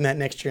become good in that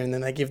next year, and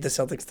then they give the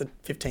Celtics the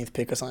 15th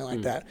pick or something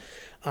like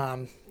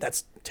that.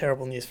 That's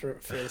terrible news for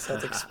the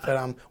Celtics,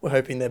 but we're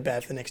hoping they're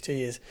bad for the next 2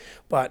 years.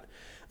 But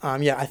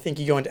yeah, I think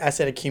you go into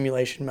asset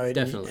accumulation mode,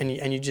 Definitely.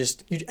 and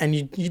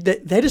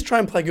they just try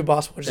and play good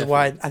basketball, which is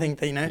why I think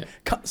that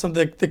some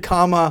of the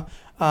karma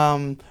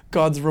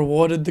gods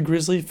rewarded the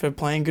Grizzlies for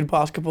playing good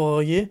basketball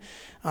all year.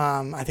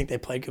 I think they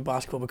played good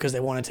basketball because they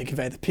wanted to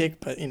convey the pick,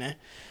 but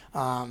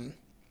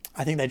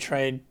I think they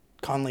trade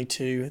Conley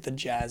to the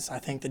Jazz. I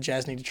think the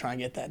Jazz need to try and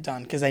get that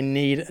done because they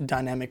need a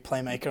dynamic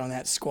playmaker on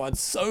that squad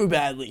so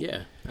badly.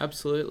 Yeah,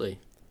 absolutely.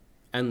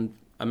 And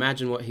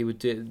imagine what he would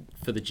do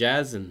for the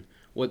Jazz, and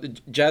what the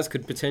Jazz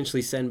could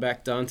potentially send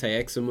back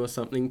Dante Exum or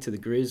something to the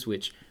Grizz,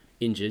 which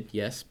injured,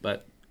 yes,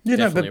 but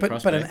definitely a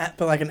prospect.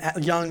 but like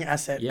a young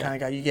asset Yeah. kind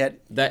of guy. You get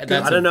That's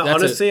I don't know. that's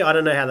Honestly, I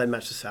don't know how they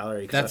match the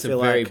salary. 'Cause that's I a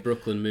feel very like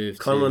Brooklyn move.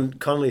 Too.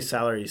 Conley's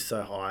salary is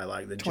so high.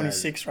 Like the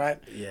 26, right?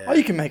 Yeah. Oh,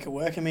 you can make it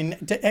work. I mean,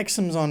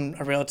 Exum's on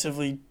a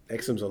relatively,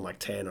 Exum's on like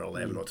 10 or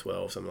 11 or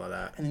 12, something like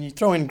that. and then you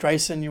throw in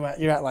Grayson. You're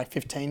at like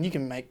 15. You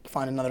can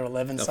find another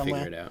 11 They'll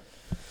somewhere. figure it out.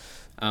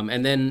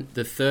 And then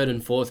the 3rd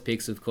and 4th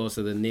picks, of course,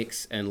 are the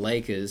Knicks and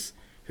Lakers,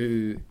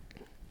 who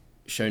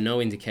show no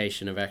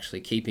indication of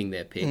actually keeping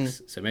their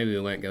picks. So maybe we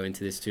won't go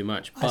into this too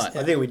much. But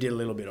I think we did a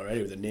little bit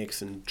already with the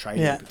Knicks and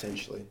trading Yeah.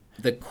 potentially.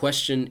 the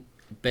question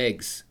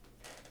begs,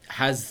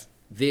 has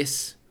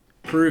this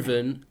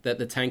proven that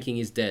the tanking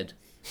is dead?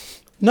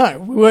 No,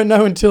 we won't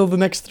know until the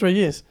next 3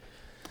 years.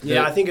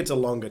 Yeah, I think it's a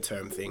longer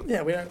term thing.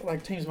 Yeah, we don't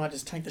like teams might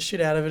just tank the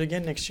shit out of it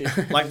again next year.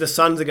 Like the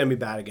Suns are going to be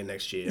bad again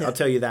next year. Yeah. I'll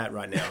tell you that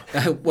right now.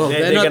 Well, They're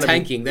they're not gonna be-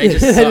 tanking. They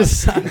just They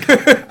suck.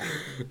 just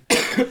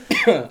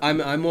suck.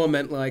 I more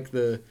meant like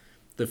the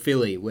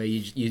Philly, where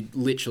you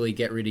literally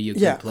get rid of your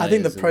Yeah, good players. I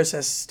think the and-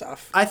 process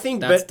stuff. I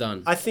think That's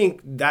done. I think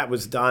that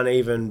was done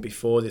even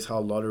before this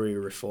whole lottery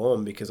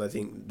reform because I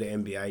think the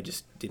NBA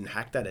just didn't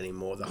hack that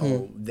anymore. The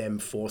whole them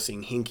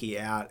forcing Hinkie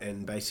out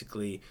and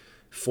basically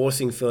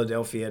forcing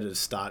Philadelphia to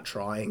start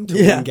trying to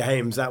Yeah. win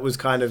games. That was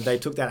kind of they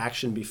took that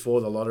action before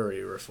the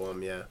lottery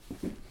reform. Yeah.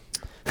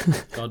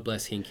 God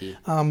bless Hinkie.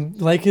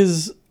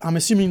 Lakers, I'm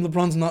assuming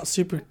LeBron's not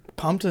super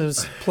pumped to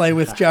play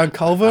with Jared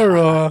Culver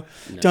or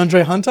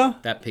DeAndre Hunter.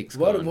 That pick's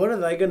What gone. are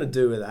they going to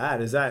do with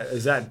that? Is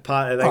that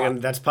part? Are they gonna,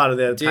 that's part of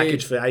their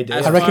package for AD.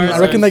 as I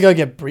reckon they go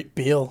get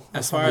Beal.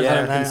 As far as Yeah.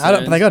 I'm I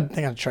don't. concerned,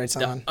 They got to trade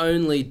someone. the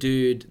only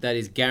dude that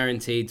is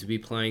guaranteed to be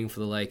playing for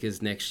the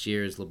Lakers next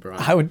year is LeBron.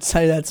 I would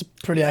say that's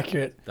pretty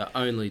accurate. The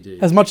only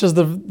dude. As much as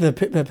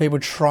the people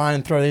try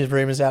and throw these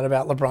rumors out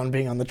about LeBron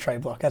being on the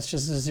trade block, that's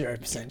just a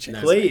 0% chance.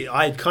 Please,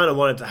 I kind of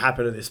want it to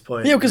happen at this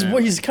point. Yeah, because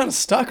he's kind of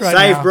stuck right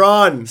Save now.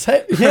 Bron.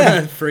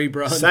 Yeah, Free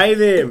Bron. Save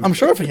him. I'm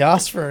sure if he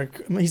asked for it,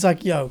 he's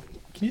like, "Yo,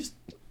 can you just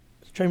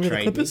trade me to the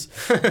Trade me. Clippers?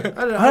 I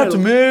don't I have to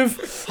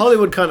move."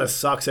 Hollywood kind of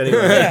sucks anyway.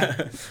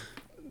 Yeah.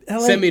 LA,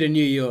 Send me to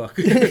New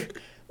York.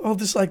 oh,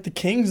 just like the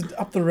Kings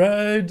up the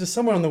road, just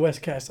somewhere on the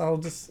West Coast.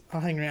 I'll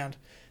hang around.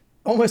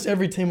 Almost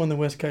every team on the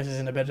West Coast is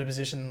in a better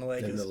position than the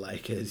Than Lakers. the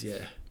Lakers,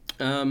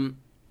 yeah.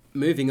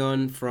 Moving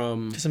on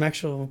from To some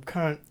actual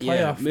current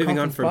playoff. moving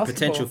on conference from basketball.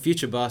 potential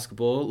future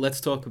basketball,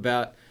 let's talk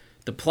about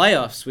the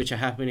playoffs, which are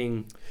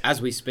happening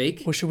as we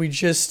speak. Or should we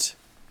just?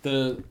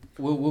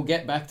 We'll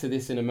get back to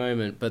this in a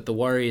moment, but the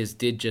Warriors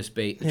did just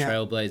beat the Yeah.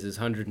 Trailblazers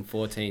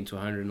 114 to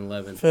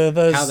 111. For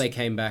those How they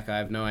came back, I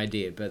have no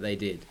idea, but they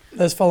did.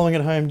 those following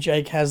at home,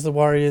 Jake has the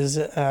Warriors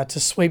to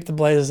sweep the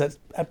Blazers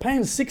at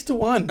paying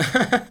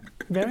 6-1.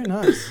 Very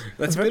nice.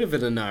 That's a bit of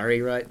an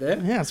Anari right there.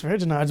 Yeah, it's very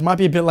nice. It might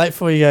be a bit late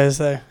for you guys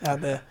though out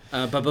there.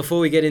 But before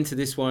we get into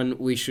this one,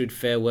 we should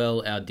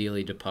farewell our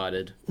dearly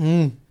departed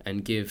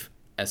and give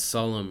a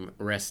solemn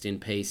rest in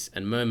peace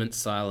and moment's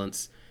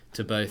silence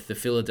to both the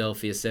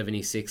Philadelphia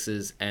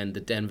 76ers and the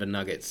Denver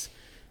Nuggets.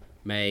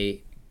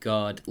 May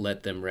God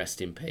let them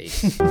rest in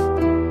peace.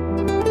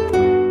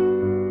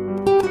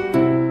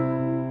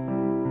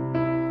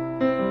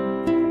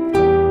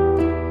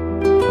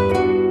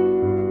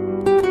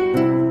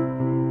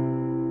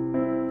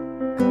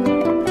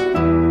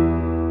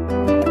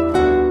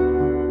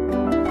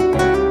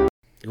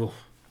 Oh,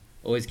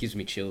 always gives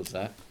me chills,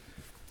 that.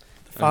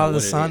 Father, the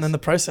what it Son, is. and the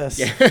process.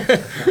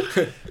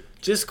 Yeah.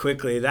 Just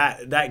quickly,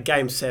 that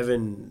Game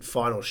 7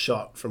 final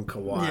shot from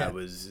Kawhi Yeah.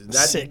 was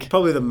that's Sick.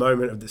 probably the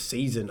moment of the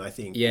season, I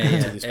think. Yeah, to yeah.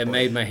 this It point.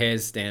 made my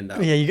hairs stand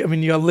up. Yeah, you got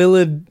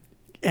Lillard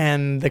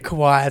and the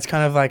Kawhi. It's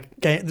kind of like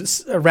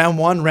round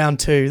 1, round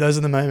 2. Those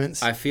are the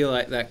moments. I feel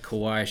like that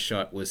Kawhi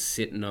shot was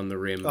sitting on the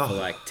rim for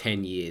like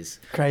 10 years.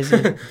 Crazy.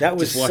 That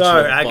was Just so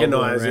watching it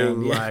bubble agonizing.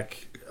 around, yeah.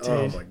 Like,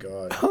 oh Dude. my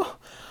god.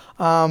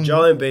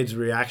 Joel Embiid's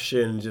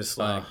reaction, just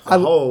like the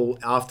whole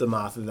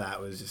aftermath of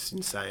that was just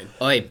insane.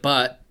 Oi,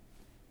 but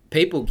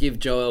people give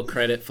Joel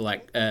credit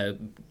for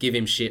give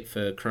him shit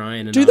for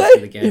crying and Do after they?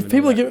 the game. If and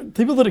people all are that.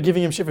 people that are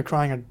giving him shit for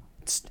crying are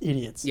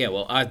idiots. Yeah,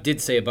 well, I did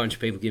see a bunch of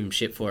people give him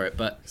shit for it,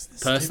 but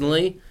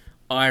personally,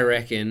 I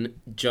reckon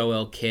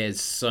Joel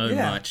cares so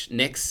Yeah. much.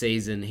 Next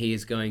season, he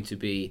is going to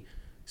be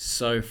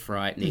so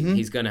frightening.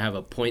 He's going to have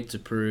a point to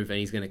prove, and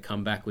he's going to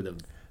come back with a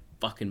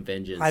fucking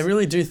vengeance. I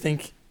really do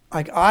think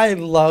I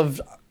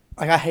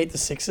hate the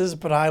Sixers,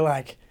 but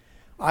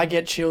I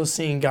get chills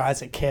seeing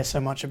guys that care so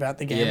much about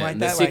the game like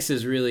the that.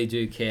 Sixers really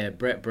do care.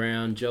 Brett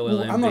Brown, Joel Well,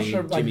 Embiid, I'm not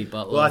sure, Jimmy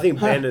Butler. Well, I think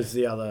Ben is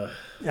the other.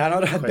 Yeah, I know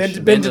Ben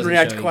Question. didn't doesn't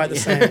react show quite you. the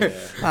same.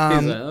 Yeah.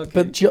 He's like, okay.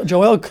 But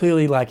Joel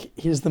clearly,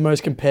 he's the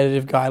most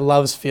competitive guy,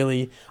 loves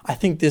Philly. I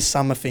think this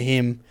summer for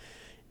him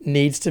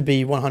needs to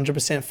be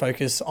 100%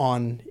 focused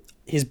on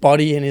his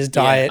body and his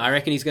diet. Yeah, I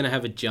reckon he's going to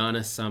have a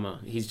Giannis summer.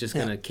 He's just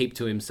going to keep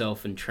to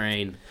himself and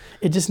train.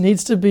 It just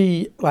needs to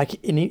be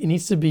it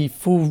needs to be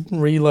full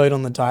reload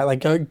on the diet.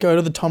 Like go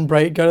to the Tom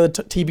Brady, go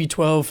to the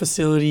TB12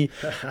 facility,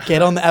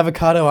 get on the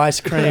avocado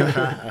ice cream.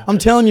 I'm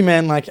telling you,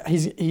 man,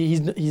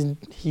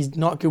 he's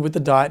not good with the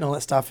diet and all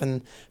that stuff.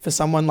 And for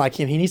someone like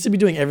him, he needs to be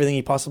doing everything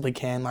he possibly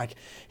can. Like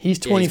he's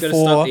 24. He's got to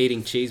stop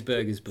eating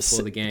cheeseburgers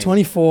before the game.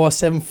 24,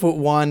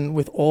 7'1",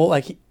 with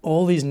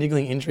all these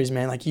niggling injuries,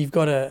 man. Like you've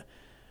got to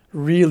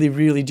really,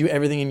 really do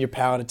everything in your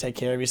power to take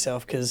care of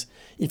yourself. Because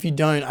if you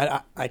don't,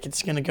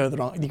 it's going to go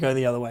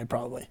the other way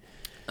probably.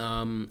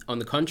 On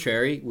the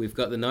contrary, we've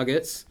got the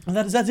Nuggets. And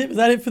is that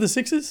it for the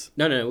Sixers?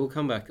 No, we'll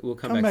come back. We'll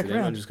come back back to them.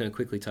 I'm round. just going to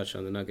quickly touch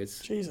on the Nuggets.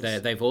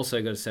 Jesus. They've also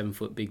got a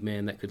 7-foot big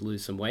man that could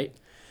lose some weight.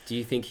 Do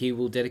you think he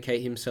will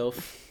dedicate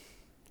himself?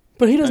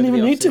 But he doesn't Over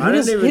even the need to. offseason. I He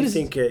don't just, even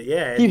think it.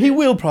 Yeah. he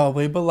will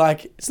probably,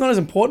 but it's not as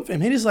important for him.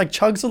 He just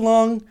chugs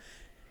along.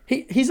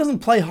 He doesn't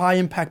play high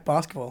impact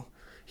basketball.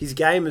 His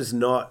game is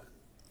not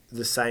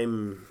the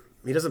same.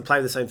 He doesn't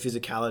play with the same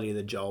physicality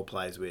that Joel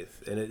plays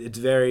with, and it's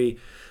very.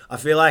 I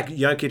feel like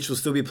Jokic will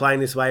still be playing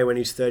this way when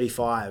he's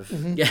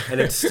 35, Yeah. and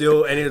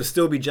it'll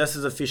still be just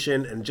as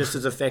efficient and just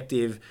as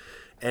effective.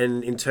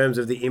 And in terms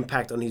of the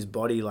impact on his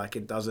body,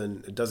 it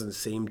doesn't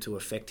seem to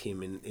affect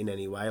him in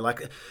any way.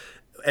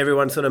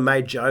 Everyone sort of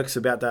made jokes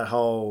about that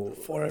whole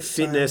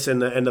fitness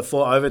and the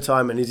 4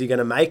 overtime, and is he going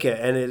to make it?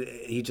 And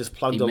he just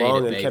plugged He made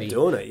along it, and kept baby.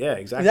 doing it. Yeah,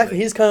 exactly.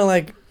 He's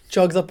kind of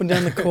jogs up and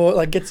down the court.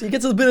 He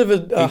gets a bit of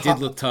a. He did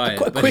look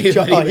tired, A but quick he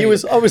jog. made He it.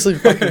 was obviously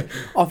fucking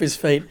off his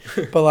feet,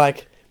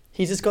 but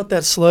he's just got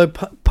that slow,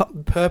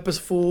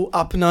 purposeful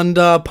up and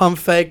under pump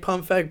fake,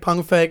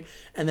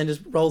 and then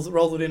just rolls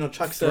it in or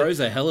chucks it Throws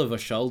a hell of a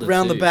shoulder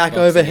round the too, back,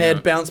 boxing overhead,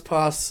 out. bounce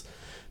pass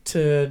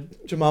to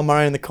Jamal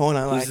Murray in the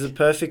corner. Like, he's the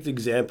perfect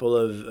example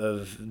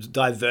of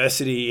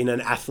diversity in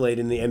an athlete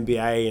in the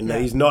NBA, and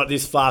he's not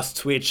this fast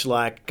twitch,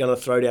 like, going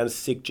to throw down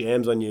sick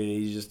jams on you.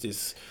 He's just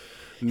this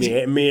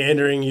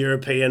meandering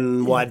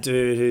European white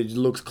dude who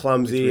looks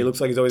clumsy. He looks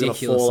like he's always going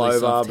to fall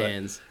over.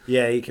 But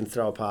he can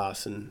throw a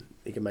pass and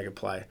he can make a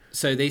play.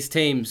 So these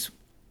teams,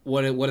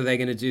 what are they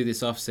going to do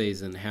this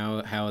offseason? How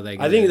are they going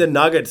to... I think the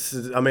Nuggets,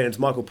 it's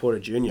Michael Porter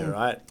Jr.,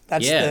 right?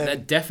 That's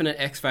that definite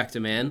X factor,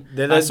 man.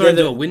 I saw him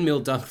do a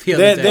windmill dunk the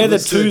other day. They're the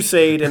 2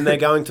 seed, and they're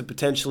going to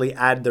potentially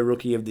add the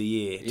Rookie of the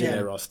Year to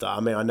their roster. I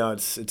mean, I know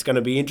it's going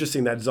to be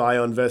interesting, that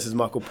Zion versus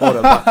Michael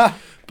Porter,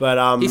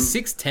 but he's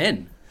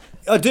 6'10".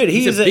 Oh, dude,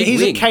 he's a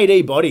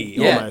KD body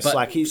almost. But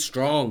like, he's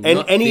strong,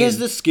 and he has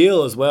the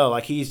skill as well.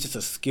 Like, he's just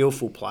a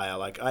skillful player.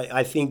 Like,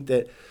 I think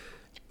that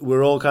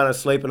we're all kind of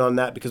sleeping on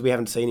that because we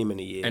haven't seen him in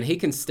a year. And he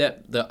can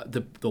step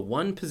the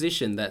one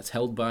position that's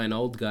held by an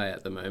old guy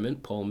at the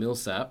moment, Paul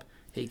Millsap.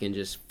 He can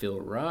just fill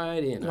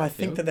right in. I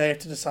think that they have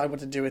to decide what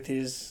to do with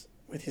his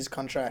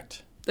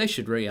contract. They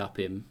should re-up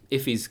him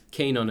if he's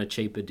keen on a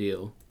cheaper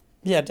deal.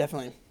 Yeah,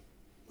 definitely.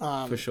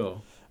 For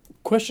sure.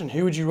 Question: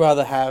 who would you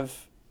rather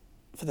have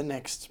for the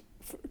next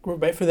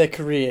for their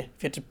career?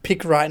 If you had to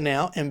pick right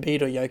now,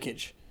 Embiid or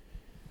Jokic?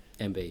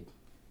 Embiid.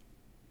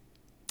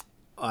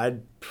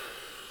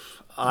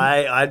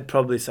 I'd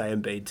probably say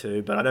Embiid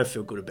too, but I don't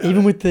feel good about it.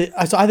 Even with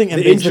so I think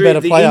Embiid's the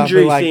better player. The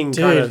injury like, thing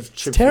dude, kind of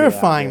it's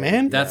terrifying,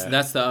 man.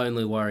 That's the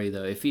only worry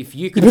though. If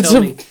you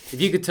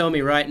could tell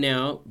me right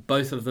now,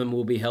 both of them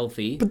will be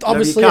healthy. But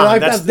obviously, then I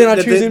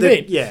choose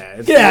Embiid.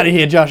 Get out of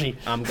here, Joshy.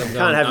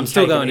 I'm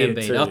still going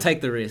Embiid. I'll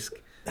take the risk.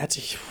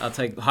 I'll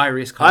take high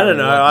risk. I don't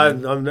know.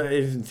 I'm not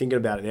even thinking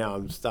about it now.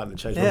 I'm starting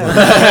to change my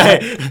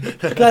mind.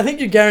 Because I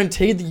think you're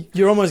guaranteed.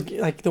 You're almost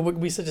like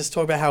we just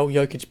talked about how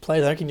Jokic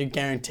plays. I reckon you're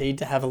guaranteed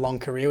to have a long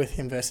career with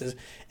him versus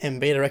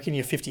Embiid. I reckon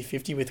you're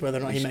 50-50 with whether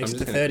or not he makes it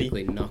to 30.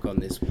 Quickly knock on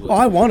this wood. Oh,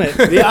 I want it.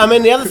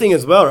 The other thing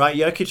as well, right?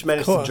 Jokic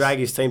managed to drag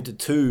his team to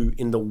 2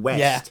 in the West.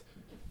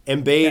 Yeah.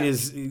 Embiid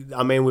is,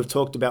 we've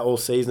talked about all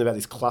season about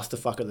this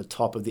clusterfuck at the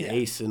top of the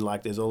East, and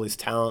like there's all this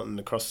talent and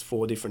across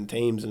 4 different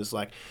teams, and it's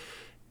like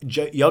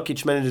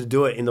Jokic managed to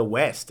do it in the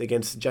West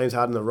against James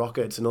Harden, the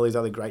Rockets, and all these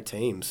other great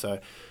teams. So,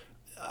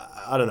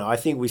 I don't know. I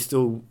think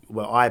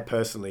I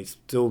personally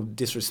still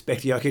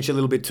disrespect Jokic a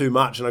little bit too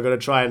much, and I've got to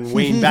try and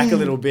wean back a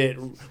little bit,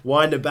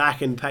 wind it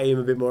back, and pay him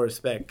a bit more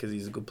respect because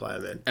he's a good player,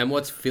 man. And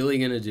what's Philly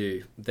going to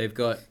do? They've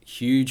got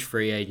huge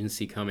free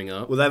agency coming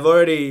up. Well,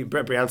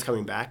 Brett Brown's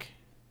coming back.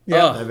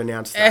 Yeah. They've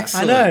announced that.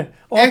 Excellent. I know.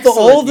 After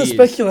all the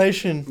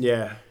speculation.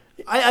 Yeah.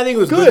 I think it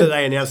was good that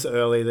they announced it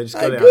early. They just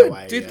got it out of the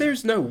way. Dude,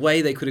 there's no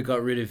way they could have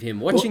got rid of him.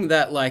 Watching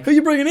that, like... Who are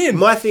you bringing in?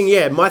 My thing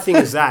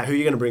is that. Who are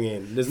you going to bring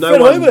in? There's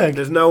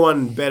no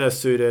one better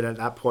suited at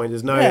that point.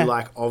 There's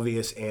no,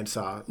 obvious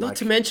answer. Not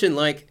to mention,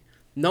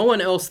 no one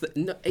else...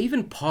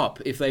 even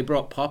Pop, if they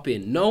brought Pop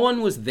in, no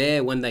one was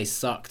there when they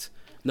sucked.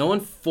 No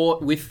one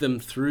fought with them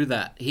through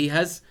that.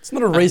 It's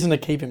not a reason to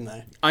keep him,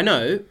 though. I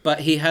know, but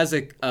he has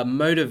a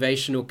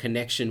motivational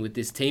connection with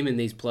this team and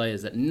these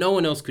players that no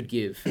one else could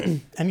give.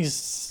 And he's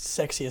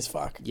sexy as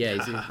fuck. Yeah,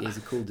 he's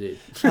a cool dude.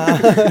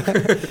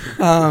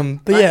 But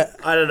yeah.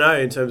 I don't know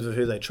in terms of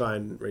who they try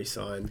and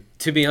re-sign.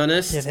 To be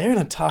honest, they're in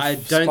a tough I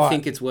don't spot.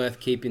 think it's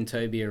worth keeping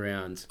Toby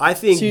around. I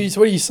think...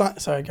 So what do you sign?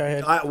 Sorry, go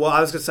ahead. I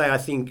was going to say, I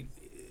think...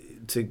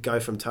 to go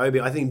from Toby,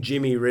 I think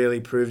Jimmy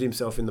really proved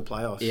himself in the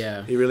playoffs.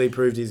 Yeah. He really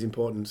proved his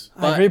importance.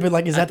 I agree,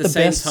 but is that the best?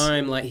 At the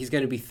same time, he's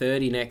going to be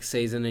 30 next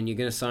season and you're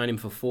going to sign him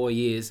for 4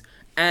 years.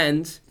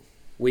 And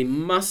we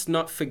must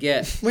not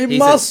forget... He's a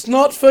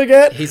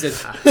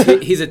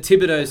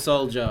Thibodeau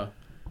soldier.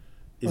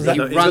 He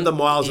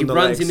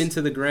runs him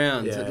into the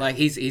ground. Yeah.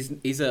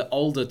 He's an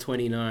older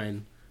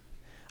 29.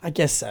 I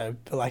guess so.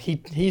 But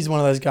he's one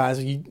of those guys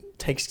who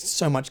takes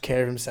so much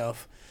care of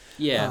himself.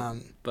 Yeah,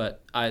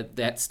 but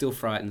that still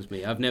frightens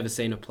me. I've never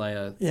seen a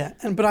player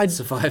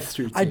survive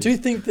through teams. I do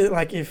think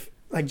that if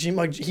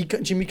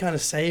Jimmy kind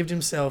of saved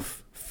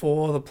himself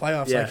for the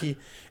playoffs. Yeah.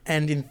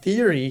 And in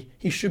theory,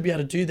 he should be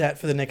able to do that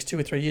for the next 2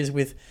 or 3 years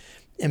with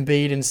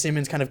Embiid and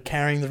Simmons kind of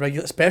carrying the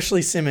regular,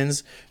 especially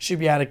Simmons should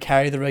be able to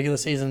carry the regular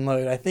season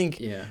load. I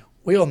think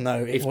we all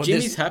know. If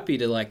Jimmy's happy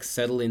to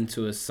settle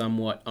into a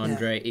somewhat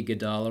Andre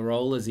Iguodala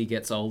role as he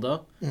gets older,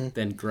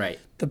 then great.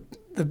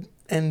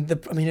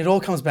 It all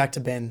comes back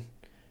to Ben.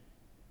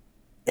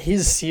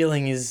 His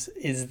ceiling is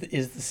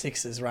the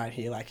Sixers right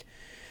here.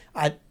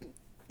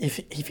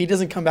 If he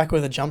doesn't come back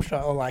with a jump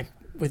shot or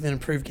with an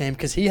improved game,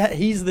 because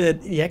he's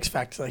the X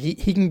factor. He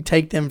can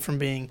take them from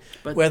being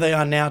where they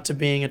are now to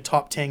being a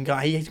top 10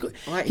 guy.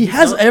 He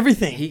has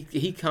everything.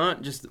 He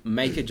can't just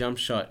make a jump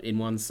shot in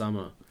one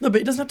summer. No,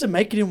 but he doesn't have to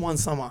make it in one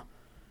summer.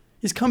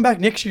 He's come back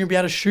next year and be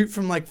able to shoot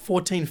from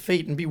 14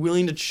 feet and be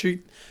willing to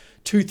shoot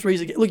 2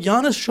 threes again. Look,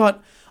 Giannis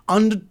shot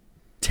under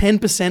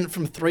 10%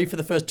 from 3 for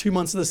the first 2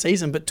 months of the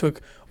season, but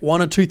took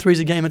 1 or 2 threes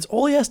a game. It's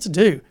all he has to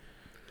do.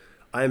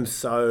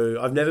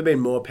 I've never been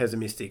more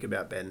pessimistic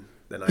about Ben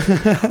than I am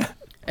now.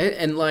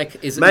 And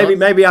is it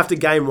maybe after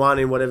game 1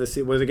 in whatever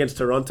it was against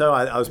Toronto,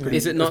 I was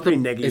pretty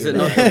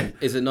negative.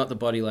 Is it not the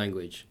body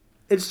language?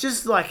 It's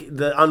just like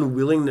the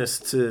unwillingness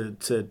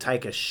to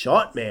take a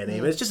shot, man.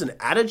 Even it's just an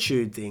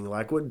attitude thing.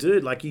 Like, what,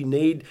 dude? Like, you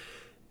need.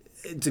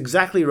 It's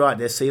exactly right.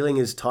 Their ceiling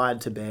is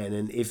tied to Ben,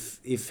 and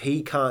if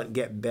he can't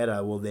get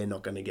better, well, they're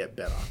not going to get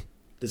better.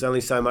 There's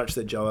only so much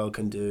that Joel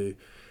can do,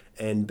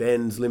 and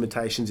Ben's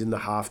limitations in the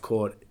half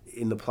court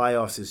in the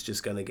playoffs is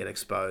just going to get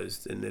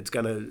exposed, and it's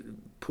going to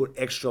put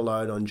extra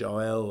load on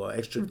Joel or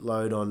extra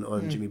load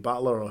on Jimmy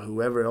Butler or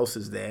whoever else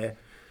is there.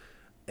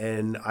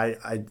 And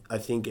I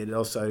think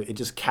it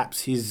just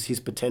caps his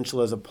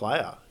potential as a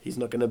player. He's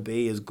not going to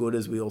be as good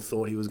as we all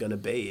thought he was going to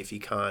be if he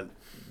can't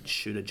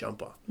shoot a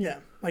jumper. Yeah,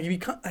 like if you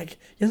can't, like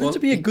he doesn't have to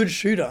be a good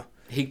shooter.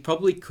 He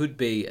probably could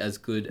be as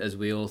good as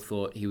we all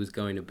thought he was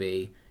going to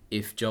be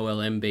if Joel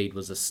Embiid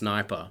was a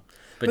sniper.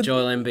 But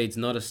Joel Embiid's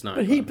not a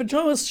sniper. But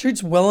Joel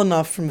shoots well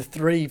enough from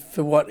three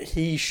for what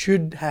he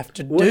should have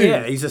to do. Well,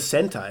 yeah, he's a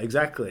center,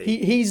 exactly.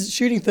 He's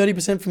shooting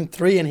 30% from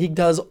three, and he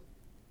does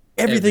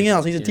everything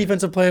else. He's a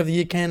defensive player of the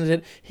year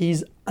candidate.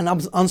 He's an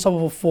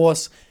unstoppable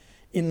force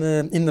in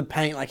the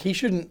paint. Like it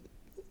should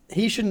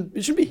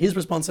be his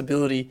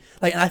responsibility.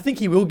 Like, and I think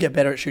he will get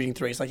better at shooting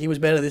threes. Like he was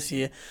better this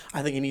year.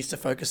 I think he needs to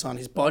focus on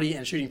his body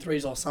and shooting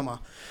threes all summer,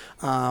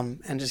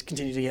 and just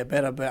continue to get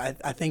better. But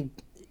I think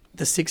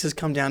the Sixers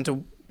come down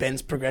to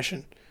Ben's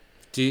progression.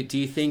 Do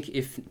you think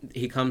if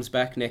he comes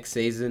back next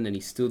season and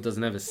he still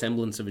doesn't have a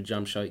semblance of a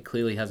jump shot, he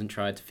clearly hasn't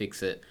tried to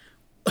fix it,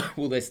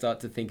 will they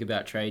start to think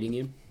about trading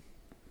him?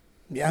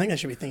 Yeah, I think they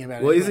should be thinking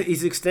about it. Well,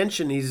 his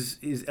extension,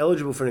 he's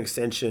eligible for an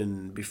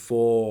extension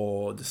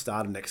before the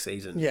start of next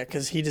season. Yeah,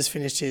 because he just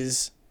finished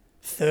his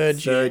third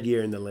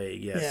year in the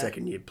league. Yeah,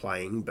 second year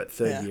playing, but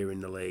third year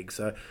in the league.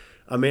 So,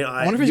 I mean,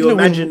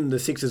 the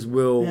Sixers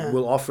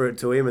will offer it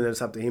to him, and then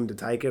it's up to him to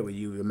take it. Well,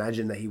 you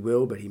imagine that he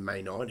will, but he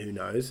may not. Who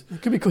knows?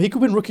 It could be cool. He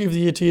could win Rookie of the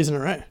Year 2 years in a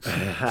row.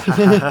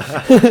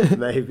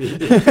 Maybe.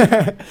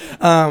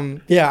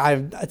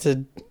 It's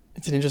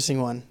an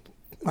interesting one.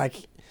 Like,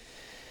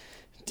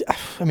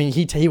 I mean,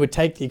 he would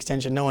take the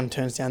extension. No one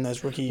turns down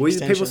those rookie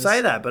extensions. People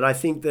say that, but I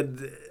think that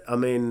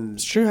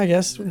it's true. I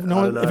guess if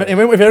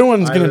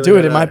everyone's going to do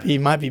it, it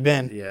might be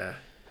Ben. Yeah,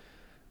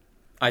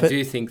 I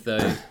do think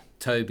though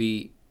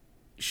Toby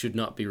should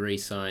not be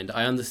re-signed.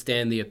 I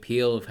understand the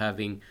appeal of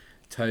having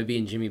Toby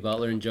and Jimmy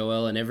Butler and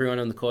Joel and everyone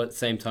on the court at the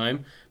same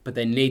time, but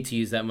they need to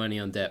use that money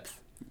on depth.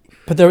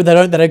 But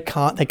they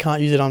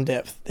can't use it on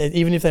depth.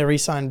 Even if they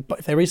re-sign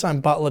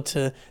Butler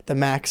to the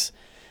max,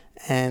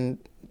 and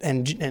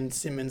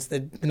Simmons,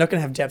 they're not going to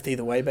have depth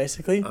either way,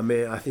 basically. I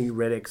mean, I think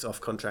Redick's off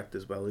contract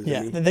as well, isn't he?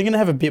 Yeah, they're going to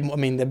have a bit more. I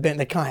mean,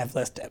 they can't have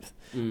less depth.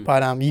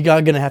 But you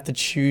are going to have to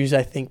choose,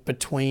 I think,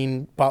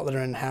 between Butler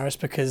and Harris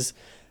because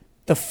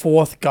the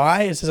fourth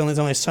guy, there's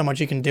only so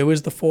much you can do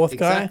as the fourth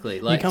guy. Exactly.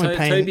 Like,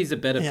 Toby's a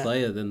better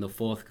player than the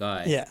fourth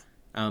guy. Yeah.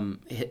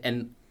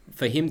 And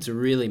for him to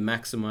really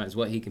maximize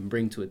what he can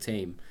bring to a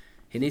team,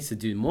 he needs to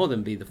do more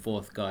than be the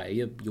fourth guy.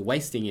 You're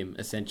wasting him,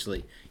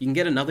 essentially. You can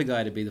get another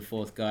guy to be the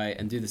fourth guy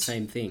and do the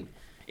same thing.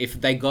 If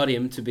they got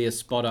him to be a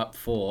spot-up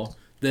four,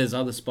 there's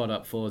other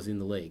spot-up fours in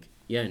the league.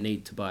 You don't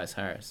need Tobias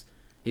Harris.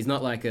 He's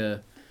not like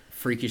a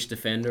freakish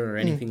defender or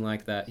anything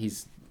like that.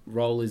 His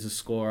role is a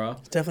scorer.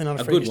 It's definitely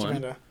not a freakish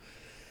defender.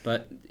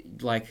 But,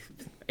 like,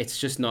 it's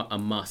just not a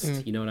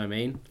must. You know what I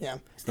mean? Yeah.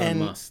 It's not a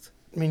must.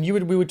 I mean,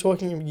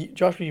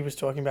 Josh was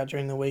talking about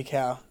during the week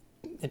how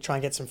they try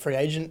and get some free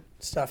agent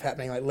stuff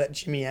happening, like let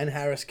Jimmy and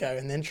Harris go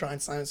and then try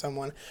and sign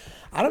someone.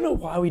 I don't know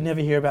why we never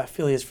hear about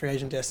Philly as free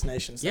agent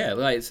destinations. Yeah,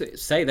 like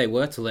say they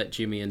were to let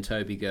Jimmy and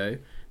Toby go,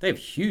 they have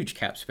huge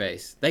cap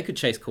space. They could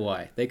chase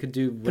Kawhi. They could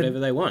do whatever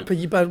they want.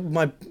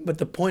 But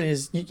the point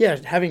is,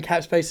 having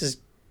cap space is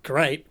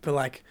great, but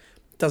like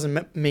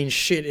doesn't mean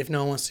shit if no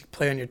one wants to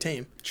play on your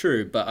team.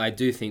 True, but I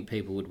do think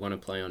people would want to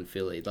play on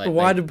Philly. Like,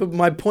 but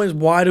my point is,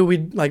 why do we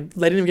like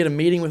letting him get a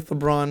meeting with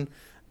LeBron?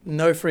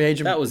 No free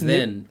agent. That was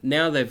then.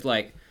 Now they've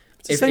like...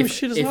 It's the same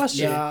shit as last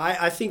year. Yeah,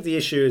 I think the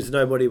issue is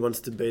nobody wants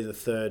to be the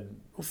third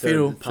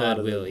part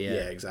of wheel. Yeah,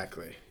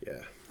 exactly.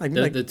 Yeah.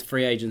 The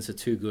free agents are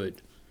too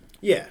good.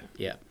 Yeah.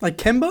 Yeah. Like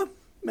Kemba,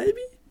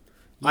 maybe?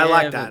 I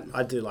like that.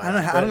 I do like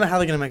that. I don't know how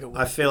they're going to make it work.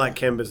 I feel like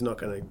Kemba's not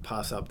going to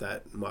pass up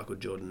that Michael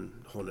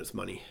Jordan Hornets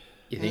money.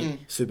 You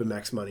think?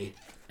 Supermax money.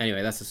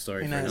 Anyway, that's a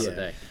story for another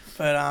day.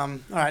 But, all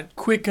right,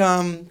 quick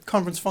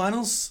conference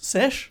finals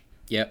sesh.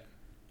 Yep.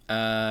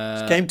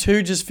 Game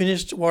 2 just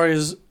finished.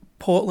 Warriors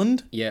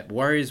Portland. Yeah,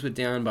 Warriors were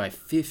down by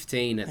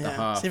 15 at the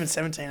half. It's even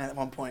 17 at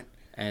one point.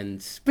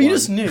 But you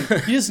just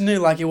knew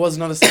like it was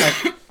not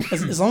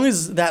as long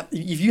as that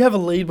if you have a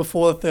lead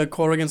before the third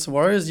quarter against the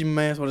Warriors, you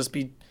may as well just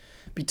be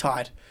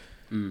tied.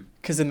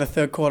 Because in the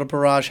third quarter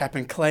barrage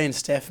happened. Clay and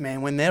Steph,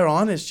 man, when they're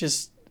on, it's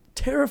just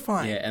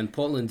terrifying. Yeah, and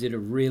Portland did a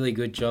really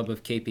good job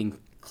of keeping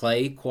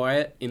Clay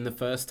quiet in the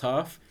first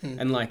half.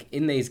 And like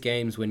in these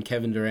games when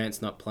Kevin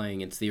Durant's not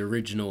playing, it's the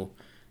original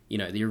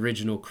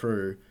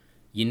crew.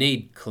 You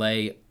need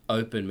Clay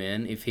open,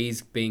 man. If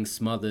he's being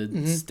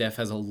smothered, Steph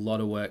has a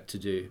lot of work to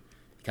do.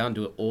 He can't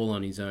do it all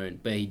on his own,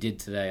 but he did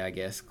today, I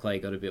guess. Clay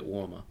got a bit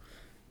warmer.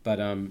 But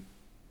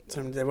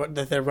so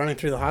they're running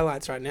through the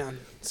highlights right now.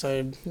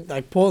 So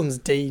like Portland's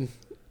D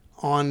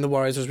on the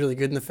Warriors was really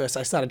good in the first.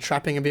 I started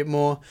trapping a bit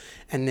more,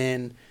 and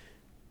then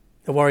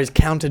the Warriors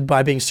countered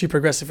by being super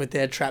aggressive with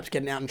their traps,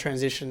 getting out in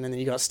transition, and then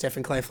you got Steph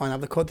and Clay flying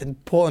up the court. Then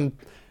Portland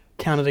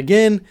countered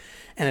again,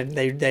 and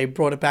they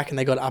brought it back, and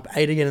they got up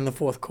 8 again in the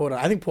fourth quarter.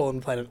 I think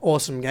Portland played an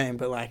awesome game,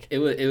 but like there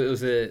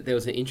was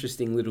an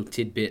interesting little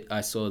tidbit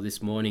I saw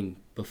this morning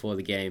before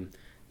the game.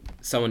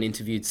 Someone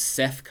interviewed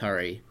Seth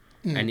Curry,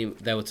 and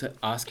they were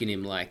asking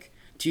him like,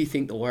 "Do you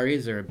think the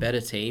Warriors are a better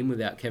team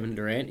without Kevin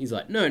Durant?" He's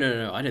like, "No,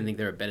 I don't think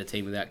they're a better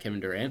team without Kevin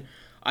Durant.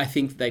 I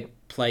think they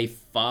play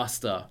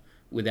faster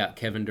without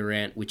Kevin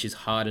Durant, which is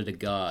harder to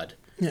guard."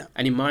 Yeah.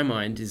 And in my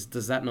mind,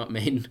 does that not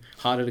mean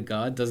harder to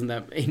guard? Doesn't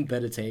that mean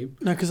better team?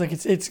 No, because like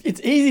it's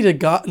easy to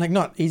guard, like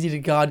not easy to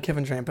guard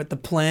Kevin Durant, but the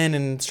plan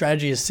and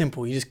strategy is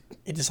simple. It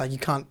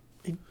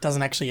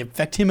doesn't actually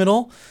affect him at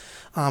all.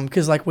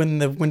 Because like when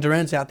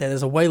Durant's out there,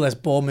 there's a way less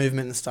ball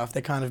movement and stuff.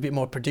 They're kind of a bit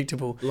more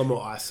predictable. A lot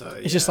more ISO.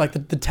 It's just like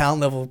the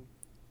talent level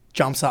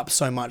jumps up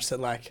so much that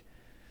like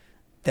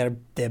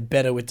they're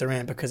better with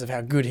Durant because of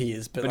how good he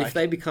is. But like, if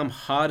they become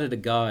harder to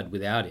guard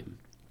without him,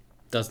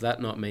 does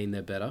that not mean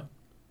they're better?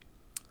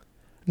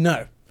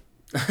 No.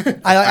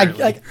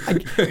 I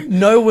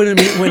know when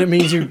it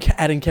means you're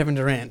adding Kevin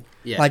Durant.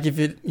 Yeah. Like if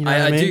it, you know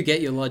what I mean? do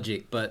get your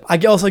logic, but I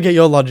also get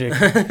your logic.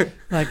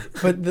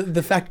 But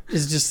the fact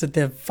is just that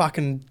they're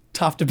fucking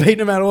tough to beat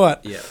no matter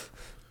what. Yeah.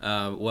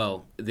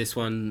 Well, this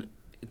one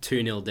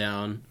 2-0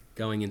 down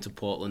going into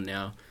Portland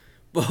now.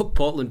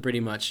 Portland pretty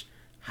much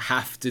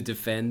have to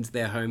defend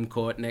their home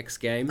court next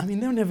game. I mean,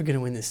 they're never going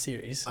to win this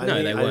series. They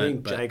weren't. I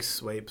think Jake's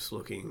sweep's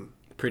looking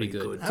pretty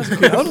good. I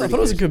thought it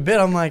was a good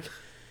bet. I'm like,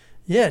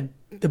 yeah,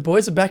 the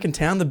boys are back in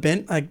town. The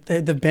bench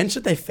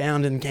that they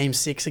found in Game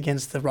 6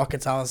 against the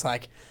Rockets, I was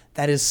like,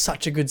 that is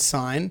such a good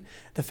sign.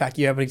 The fact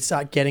you're able to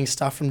start getting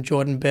stuff from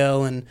Jordan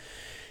Bell and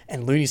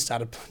Looney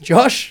started.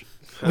 Josh,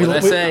 we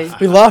laughed at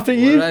you. What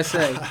did I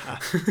say?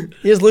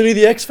 Here's Looney,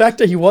 the X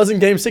Factor. He was in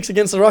Game 6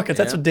 against the Rockets.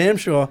 That's for damn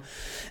sure.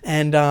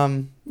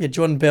 And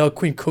Jordan Bell,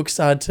 Quinn Cook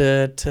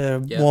started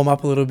to warm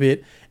up a little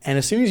bit. And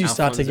as soon as you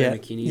start to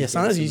get,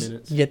 sometimes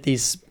you get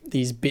these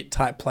bit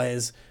type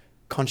players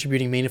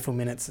contributing meaningful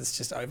minutes, it's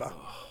just over.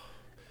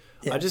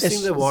 I just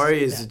think the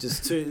Warriors are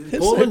just too.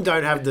 Portland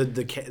don't have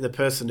the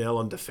personnel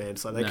on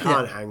defense. Like they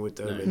can't hang with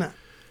them. No.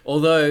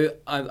 Although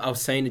I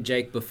was saying to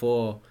Jake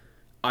before,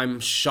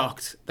 I'm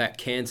shocked that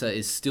Cantor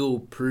is still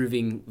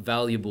proving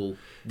valuable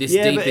this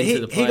deep into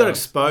the playoffs. He got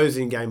exposed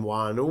in Game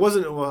 1. It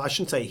wasn't. Well, I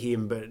shouldn't say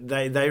him, but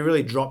they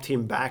really dropped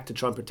him back to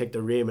try and protect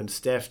the rim, and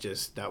Steph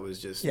that was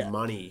just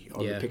money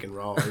on the pick and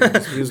roll.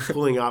 He was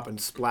pulling up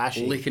and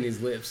splashing, licking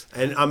his lips.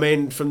 And I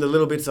mean, from the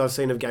little bits I've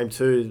seen of Game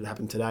 2 that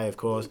happened today, of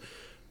course,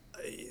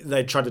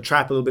 they tried to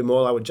trap a little bit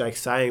more, like what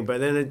Jake's saying, but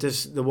then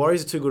the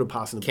Warriors are too good at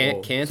passing the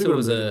ball. Cantor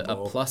was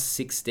a plus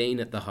 16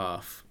 at the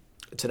half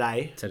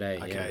today.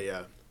 Okay,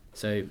 yeah.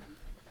 So,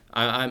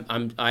 I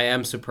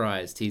am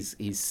surprised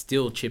he's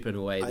still chipping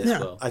away this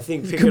well. I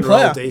think pick and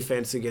roll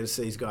defense against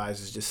these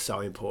guys is just so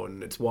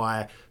important. It's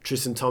why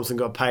Tristan Thompson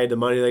got paid the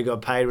money they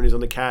got paid when he's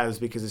on the Cavs,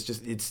 because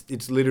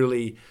it's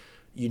literally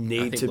you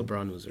need I think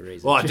LeBron was a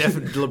reason. Well,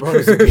 definitely LeBron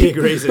was a big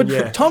reason.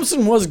 But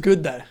Thompson was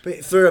good though.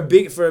 But for a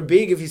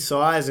big of his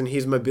size and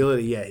his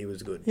mobility, he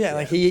was good. Yeah,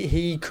 like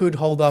he could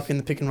hold up in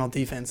the pick and roll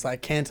defense.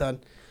 Like Cantor,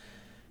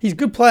 he's a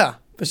good player.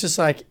 But it's just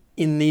like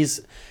in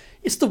these.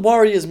 It's the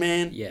Warriors,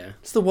 man. Yeah.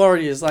 It's the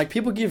Warriors. Like,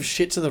 people give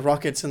shit to the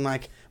Rockets and,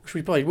 like,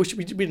 we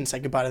didn't say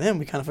goodbye to them.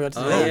 We kind of forgot to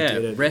do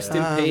that. Yeah. Rest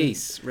in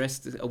peace.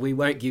 We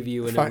won't give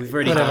you we've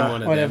already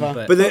done one of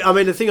them. But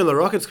the thing on the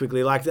Rockets quickly,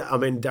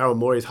 Daryl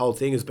Morey's whole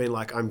thing has been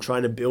like, I'm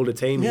trying to build a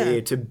team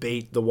here to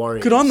beat the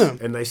Warriors. Good on them.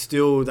 And they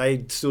still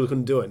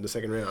couldn't do it in the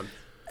second round.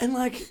 And,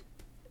 like,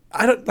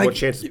 I don't, like... What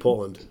chance is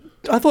Portland?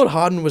 I thought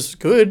Harden was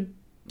good.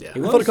 Yeah. I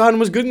thought Harden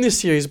was good in this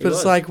series, but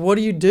it's like, what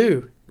do you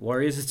do?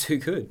 Warriors are too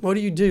good. What do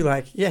you do?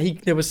 Like,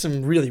 there was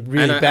some really,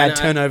 really bad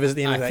turnovers at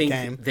the end of that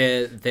game.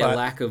 Their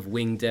lack of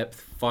wing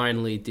depth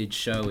finally did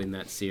show in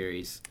that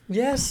series.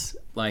 Yes,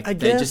 they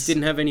just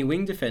didn't have any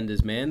wing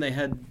defenders, man. They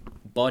had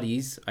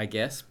bodies, I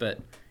guess, but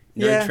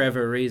no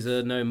Trevor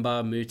Ariza, no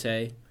Mbah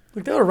Moute.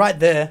 Look, they were right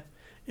there.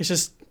 It's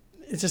just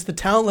the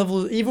talent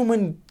level. Even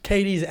when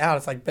KD's out,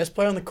 it's like best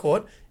player on the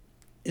court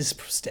is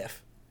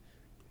Steph.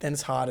 Then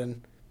it's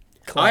Harden.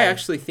 Clay. I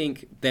actually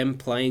think them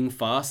playing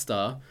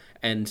faster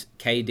and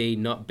KD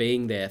not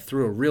being there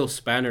threw a real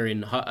spanner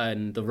in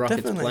the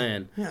Rockets'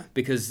 plan. Yeah.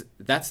 Because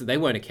they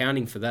weren't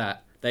accounting for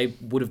that. They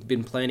would have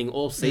been planning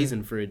all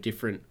season for a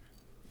different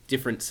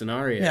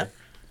scenario.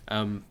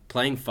 Yeah.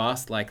 Playing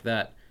fast like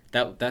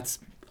that's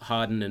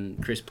Harden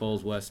and Chris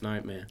Paul's worst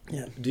nightmare.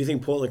 Yeah. Do you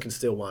think Portland can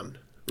still win?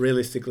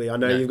 Realistically, I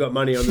know you've got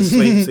money on the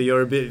sweep, so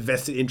you're a bit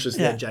vested interest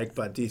there, Jake,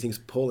 but do you think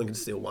Portland can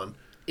still win?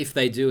 If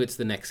they do, it's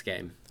the next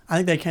game. I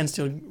think they can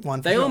still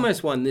win. They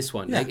almost won this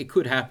one. Yeah. It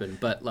could happen,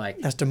 but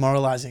that's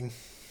demoralizing.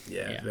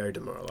 Yeah, very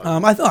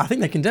demoralizing. I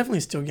think they can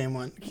definitely still game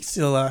one.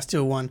 Still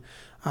won.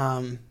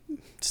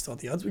 just thought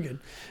the odds were good.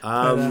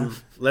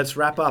 Let's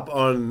wrap up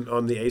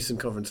on the Eastern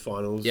Conference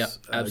Finals. Yep,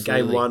 absolutely.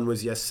 Game 1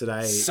 was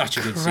yesterday. Such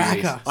a good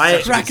Cracker.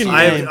 series.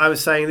 I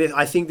was saying this.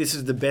 I think this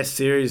is the best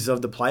series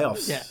of the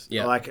playoffs.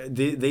 Yeah. Like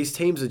these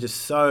teams are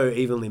just so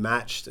evenly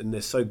matched and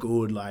they're so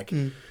good. Like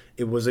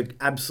it was an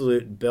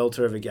absolute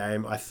belter of a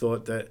game. I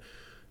thought that.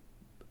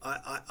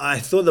 I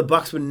thought the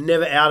Bucks were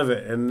never out of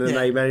it, and then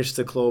they managed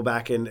to claw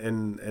back,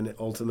 and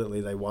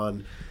ultimately they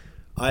won.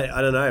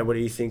 I don't know. What do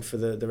you think for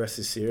the rest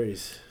of the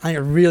series? I think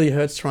it really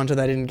hurts Toronto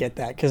they didn't get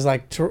that because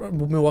like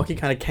Milwaukee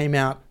kind of came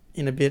out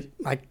in a bit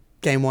like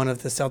game 1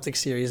 of the Celtics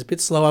series, a bit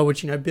slower,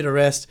 which a bit of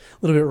rest, a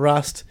little bit of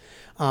rust,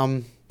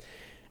 and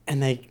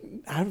I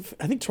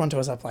think Toronto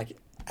was up like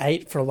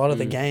 8 for a lot of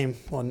the game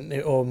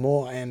or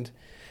more, and.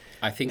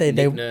 I think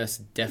Nick Nurse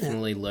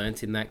definitely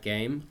learnt in that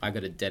game. I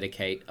got to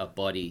dedicate a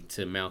body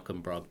to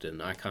Malcolm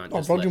Brogdon. I can't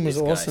just let this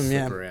guy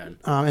slip around.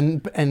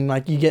 And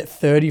like you get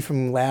 30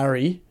 from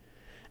Lowry.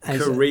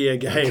 Career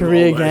game,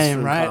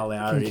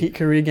 right?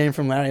 Career game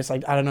from Lowry. It's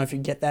like I don't know if you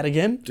get that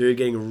again. Dude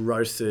getting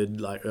roasted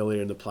like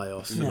earlier in the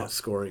playoffs for not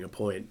scoring a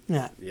point.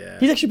 Yeah.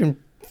 He's actually been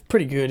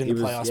pretty good in the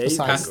playoffs.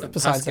 Besides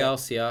Pascal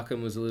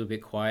Siakam was a little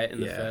bit quiet in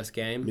the first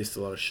game. Missed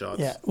a lot of shots.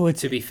 Yeah. Well,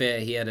 to be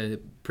fair, he had a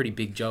pretty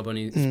big job on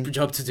his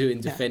job to do in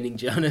defending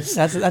Giannis.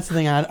 That's the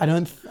thing. I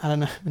don't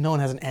know. No one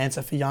has an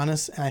answer for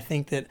Giannis, and I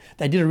think that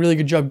they did a really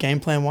good job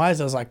game plan wise.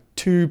 There was like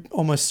 2,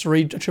 almost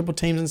 3 triple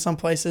teams in some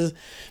places,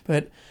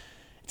 but.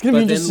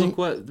 But then look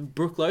what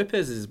Brook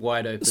Lopez is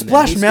wide open.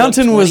 Splash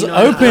Mountain was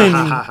open.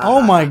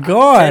 Oh my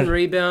god! 10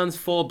 rebounds,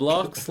 4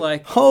 blocks.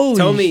 Like, holy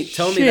tell me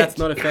shit. that's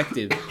not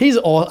effective.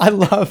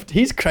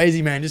 He's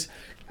crazy, man. Just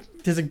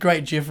there's a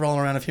great GIF rolling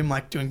around of him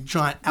like doing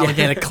giant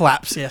alligator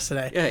claps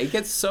yesterday. Yeah, he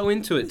gets so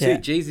into it too. Yeah.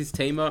 Jeez, his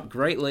team up,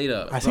 great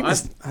leader. I think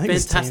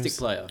fantastic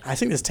player. I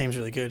think this team's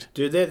really good.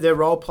 Dude, their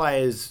role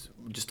players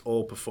just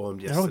all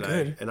performed yesterday. They're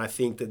all good. And I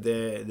think that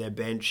their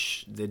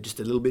bench, they're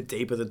just a little bit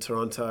deeper than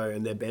Toronto,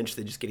 and their bench,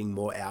 they're just getting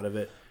more out of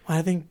it.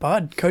 I think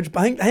Coach,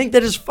 I think they're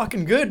just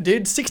fucking good,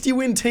 dude.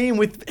 60-win team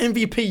with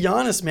MVP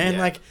Giannis, man.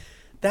 Like,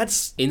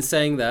 that's... In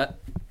saying that,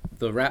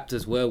 the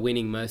Raptors were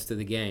winning most of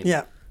the game.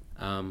 Yeah.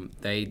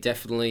 They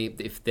definitely,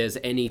 if there's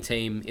any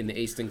team in the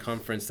Eastern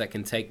Conference that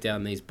can take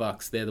down these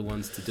Bucks, they're the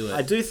ones to do it.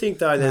 I do think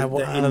though that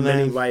in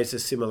many ways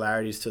there's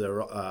similarities to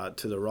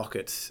the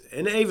Rockets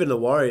and even the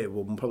Warriors.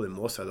 Well, probably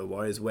more so the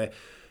Warriors, where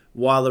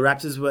while the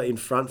Raptors were in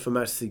front for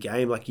most of the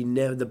game, like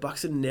the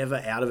Bucks are never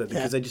out of it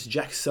because they just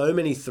jack so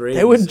many threes.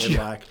 They were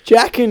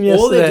jacking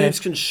yesterday. All their dudes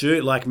can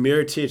shoot. Like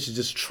Mirotic is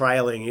just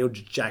trailing; he'll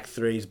jack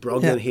threes.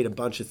 Brogdon hit a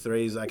bunch of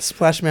threes. Like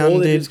Splash Mountain, all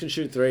their dudes can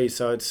shoot threes.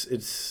 So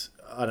it's.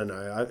 I don't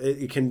know.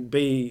 It can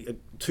be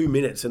 2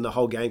 minutes and the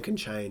whole game can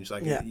change.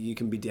 Like you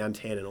can be down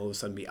 10 and all of a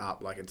sudden be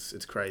up. Like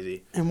it's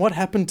crazy. And what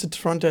happened to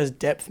Toronto's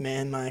depth,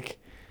 man? Like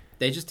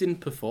they just didn't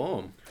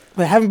perform.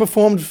 They haven't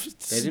performed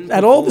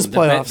at all this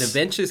playoffs. The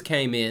benches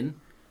came in.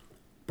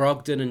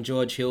 Brogdon and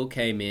George Hill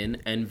came in,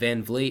 and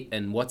Van Vliet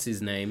and what's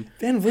his name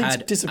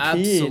had disappeared.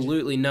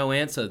 Absolutely no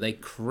answer. They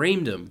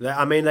creamed him. They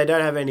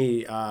don't have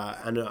any.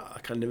 I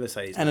can never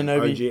say his name.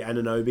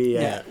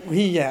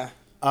 Anunoby. Yeah.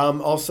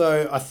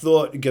 Also, I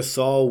thought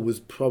Gasol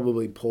was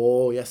probably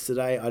poor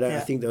yesterday.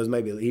 I think there was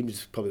he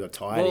just probably got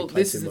tired. Well,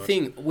 this is the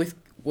thing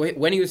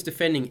when he was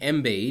defending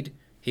Embiid,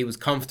 he was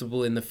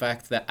comfortable in the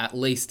fact that at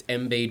least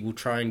Embiid will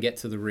try and get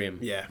to the rim.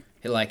 Yeah.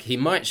 Like, he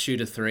might shoot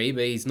a 3,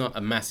 but he's not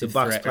a massive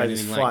threat or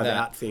anything like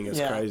that. The Bucks play this 5-out thing. It's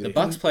crazy. The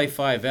Bucks play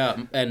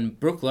 5-out, and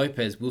Brook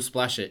Lopez will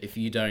splash it if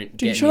you don't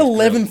Dude, he shot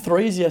 11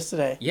 threes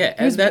yesterday. Yeah,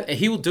 and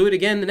he will do it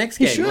again the next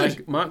game. Should.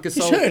 Like, Marc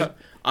Gasol...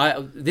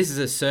 this is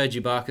a Serge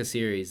Ibaka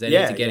series. They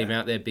need to get him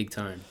out there big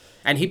time.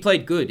 And he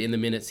played good in the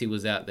minutes he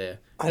was out there.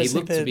 He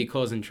looked to be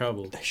causing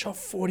trouble. They shot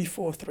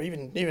 44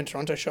 3. Even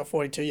Toronto shot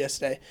 42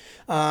 yesterday.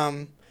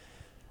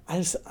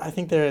 I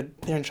think they're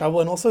in trouble,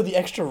 and also the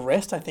extra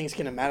rest I think is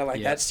going to matter.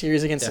 Like that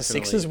series against the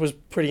Sixers was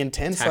pretty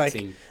intense.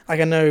 Taxing. Like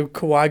I know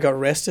Kawhi got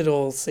rested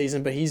all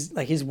season, but his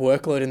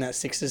workload in that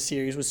Sixers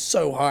series was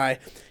so high.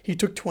 He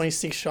took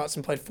 26 shots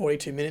and played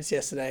 42 minutes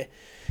yesterday,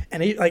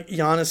 and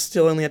Giannis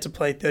still only had to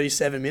play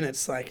 37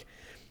 minutes. Like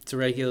it's a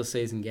regular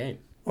season game.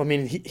 I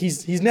mean,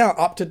 he's now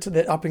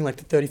upping like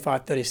to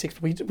 35, 36.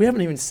 But we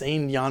haven't even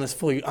seen Giannis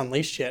fully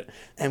unleashed yet.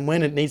 And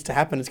when it needs to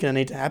happen, it's going to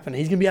need to happen.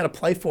 He's going to be able to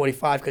play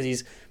 45 because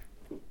he's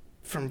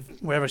from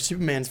wherever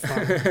Superman's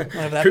from.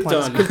 Whatever that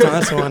Krypton. Krypton,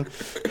 that's the one.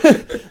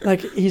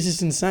 Like, he's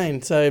just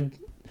insane. So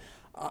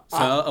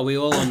are we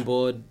all on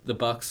board? The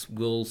Bucks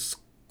will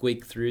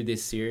squeak through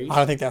this series? I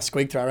don't think they'll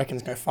squeak through. I reckon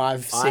it's go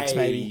 5-6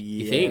 maybe.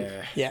 You think?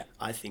 Yeah.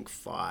 I think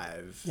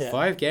 5. Yeah.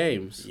 5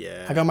 games.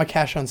 Yeah. I got my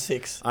cash on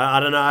 6. I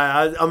don't know.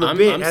 I'm a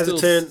bit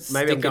hesitant.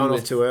 Maybe I'm going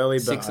off too early,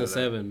 but 6 or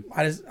 7.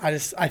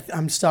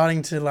 I'm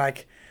starting to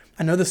like.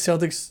 I know the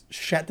Celtics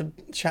shat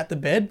the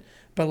bed,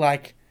 but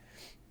like.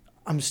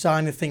 I'm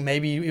starting to think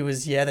maybe it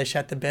was they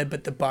shat the bed,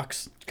 but the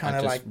Bucks kind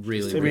of like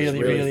really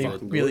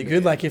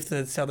good. Like if the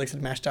Celtics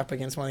had mashed up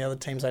against one of the other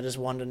teams, I just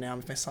wonder now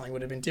if something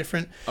would have been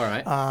different. All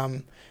right.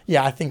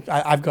 I think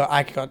I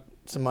got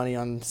some money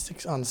on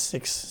six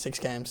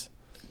games.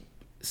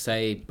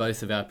 say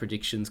both of our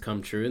predictions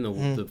come true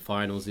and the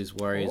finals is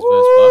Warriors versus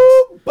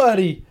Ooh, Bucks.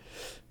 buddy.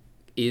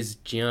 Is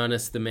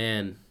Giannis the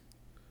man?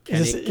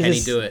 Can Is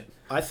he do it?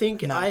 I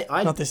think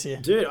not this year,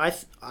 dude.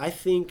 I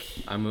think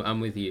I'm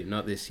with you.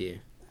 Not this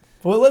year.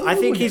 well, I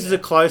think he's the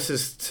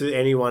closest to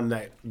anyone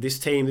that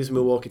this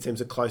Milwaukee team's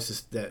the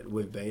closest that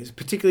we've been,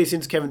 particularly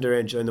since Kevin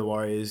Durant joined the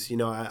Warriors. You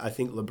know, I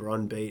think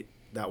LeBron beat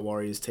that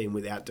Warriors team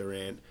without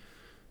Durant.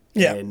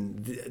 Yeah.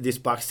 And this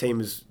Bucks team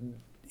is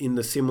in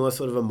the similar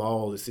sort of a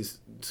mold. It's this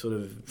sort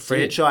of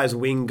franchise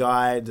wing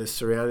guy, they're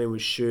surrounded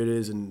with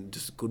shooters and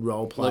just good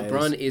role players.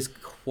 LeBron is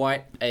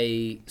quite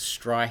a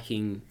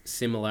striking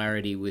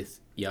similarity with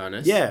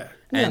Giannis. Yeah.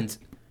 And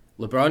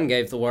LeBron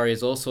gave the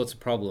Warriors all sorts of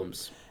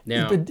problems.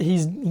 Now, but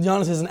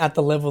Giannis isn't at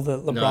the level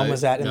that LeBron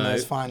was at in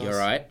those finals. You're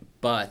right,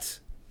 but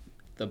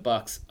the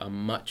Bucks are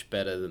much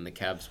better than the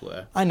Cavs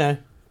were. I know,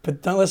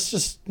 but let's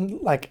just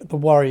like the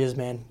Warriors,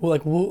 man.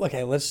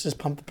 Okay, let's just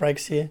pump the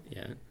brakes here.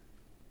 Yeah,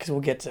 because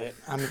we'll get to it.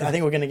 I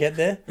think we're gonna get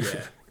there.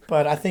 Yeah,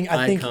 but I think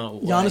can't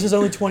Giannis wait. is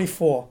only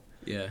 24.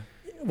 Yeah,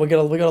 we got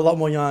a lot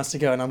more Giannis to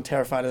go, and I'm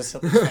terrified as a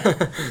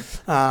Celtics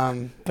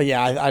fan. But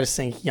yeah, I just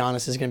think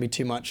Giannis is gonna be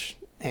too much,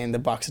 and the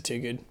Bucks are too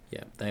good.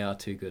 Yeah, they are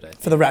too good, I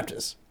think. For the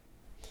Raptors.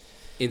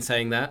 In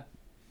saying that,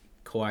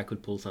 Kawhi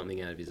could pull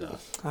something out of his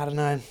ass. I don't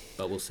know.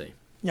 But we'll see.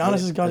 Giannis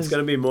has got it's going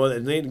to be more.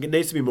 It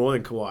needs to be more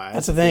than Kawhi.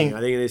 That's the thing.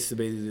 I think it needs to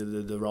be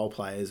the role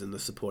players and the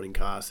supporting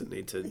cast that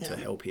need to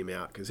help him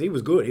out because he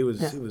was good. He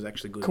was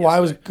actually good. Kawhi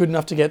was good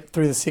enough to get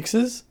through the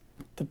Sixers.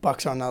 The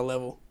Bucks are on that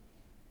level.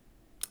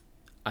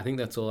 I think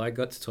that's all I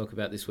got to talk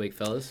about this week,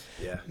 fellas.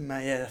 Yeah.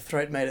 The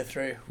throat made it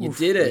through. You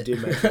did it. You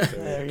did make it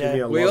through. There we Give go. me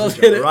a We all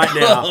lozenge did it right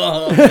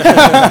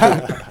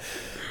now.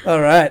 All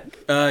right.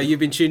 You've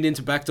been tuned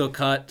into Backdoor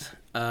Cut.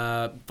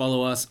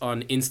 Follow us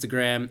on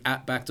Instagram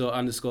at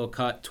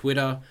 @backdoor_cut,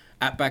 Twitter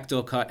at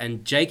Backdoor Cut,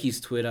 and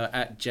Jakey's Twitter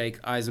at Jake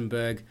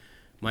Eisenberg.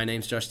 My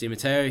name's Josh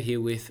DiMatteo here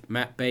with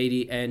Matt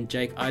Beatty and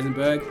Jake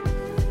Eisenberg.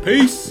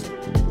 Peace.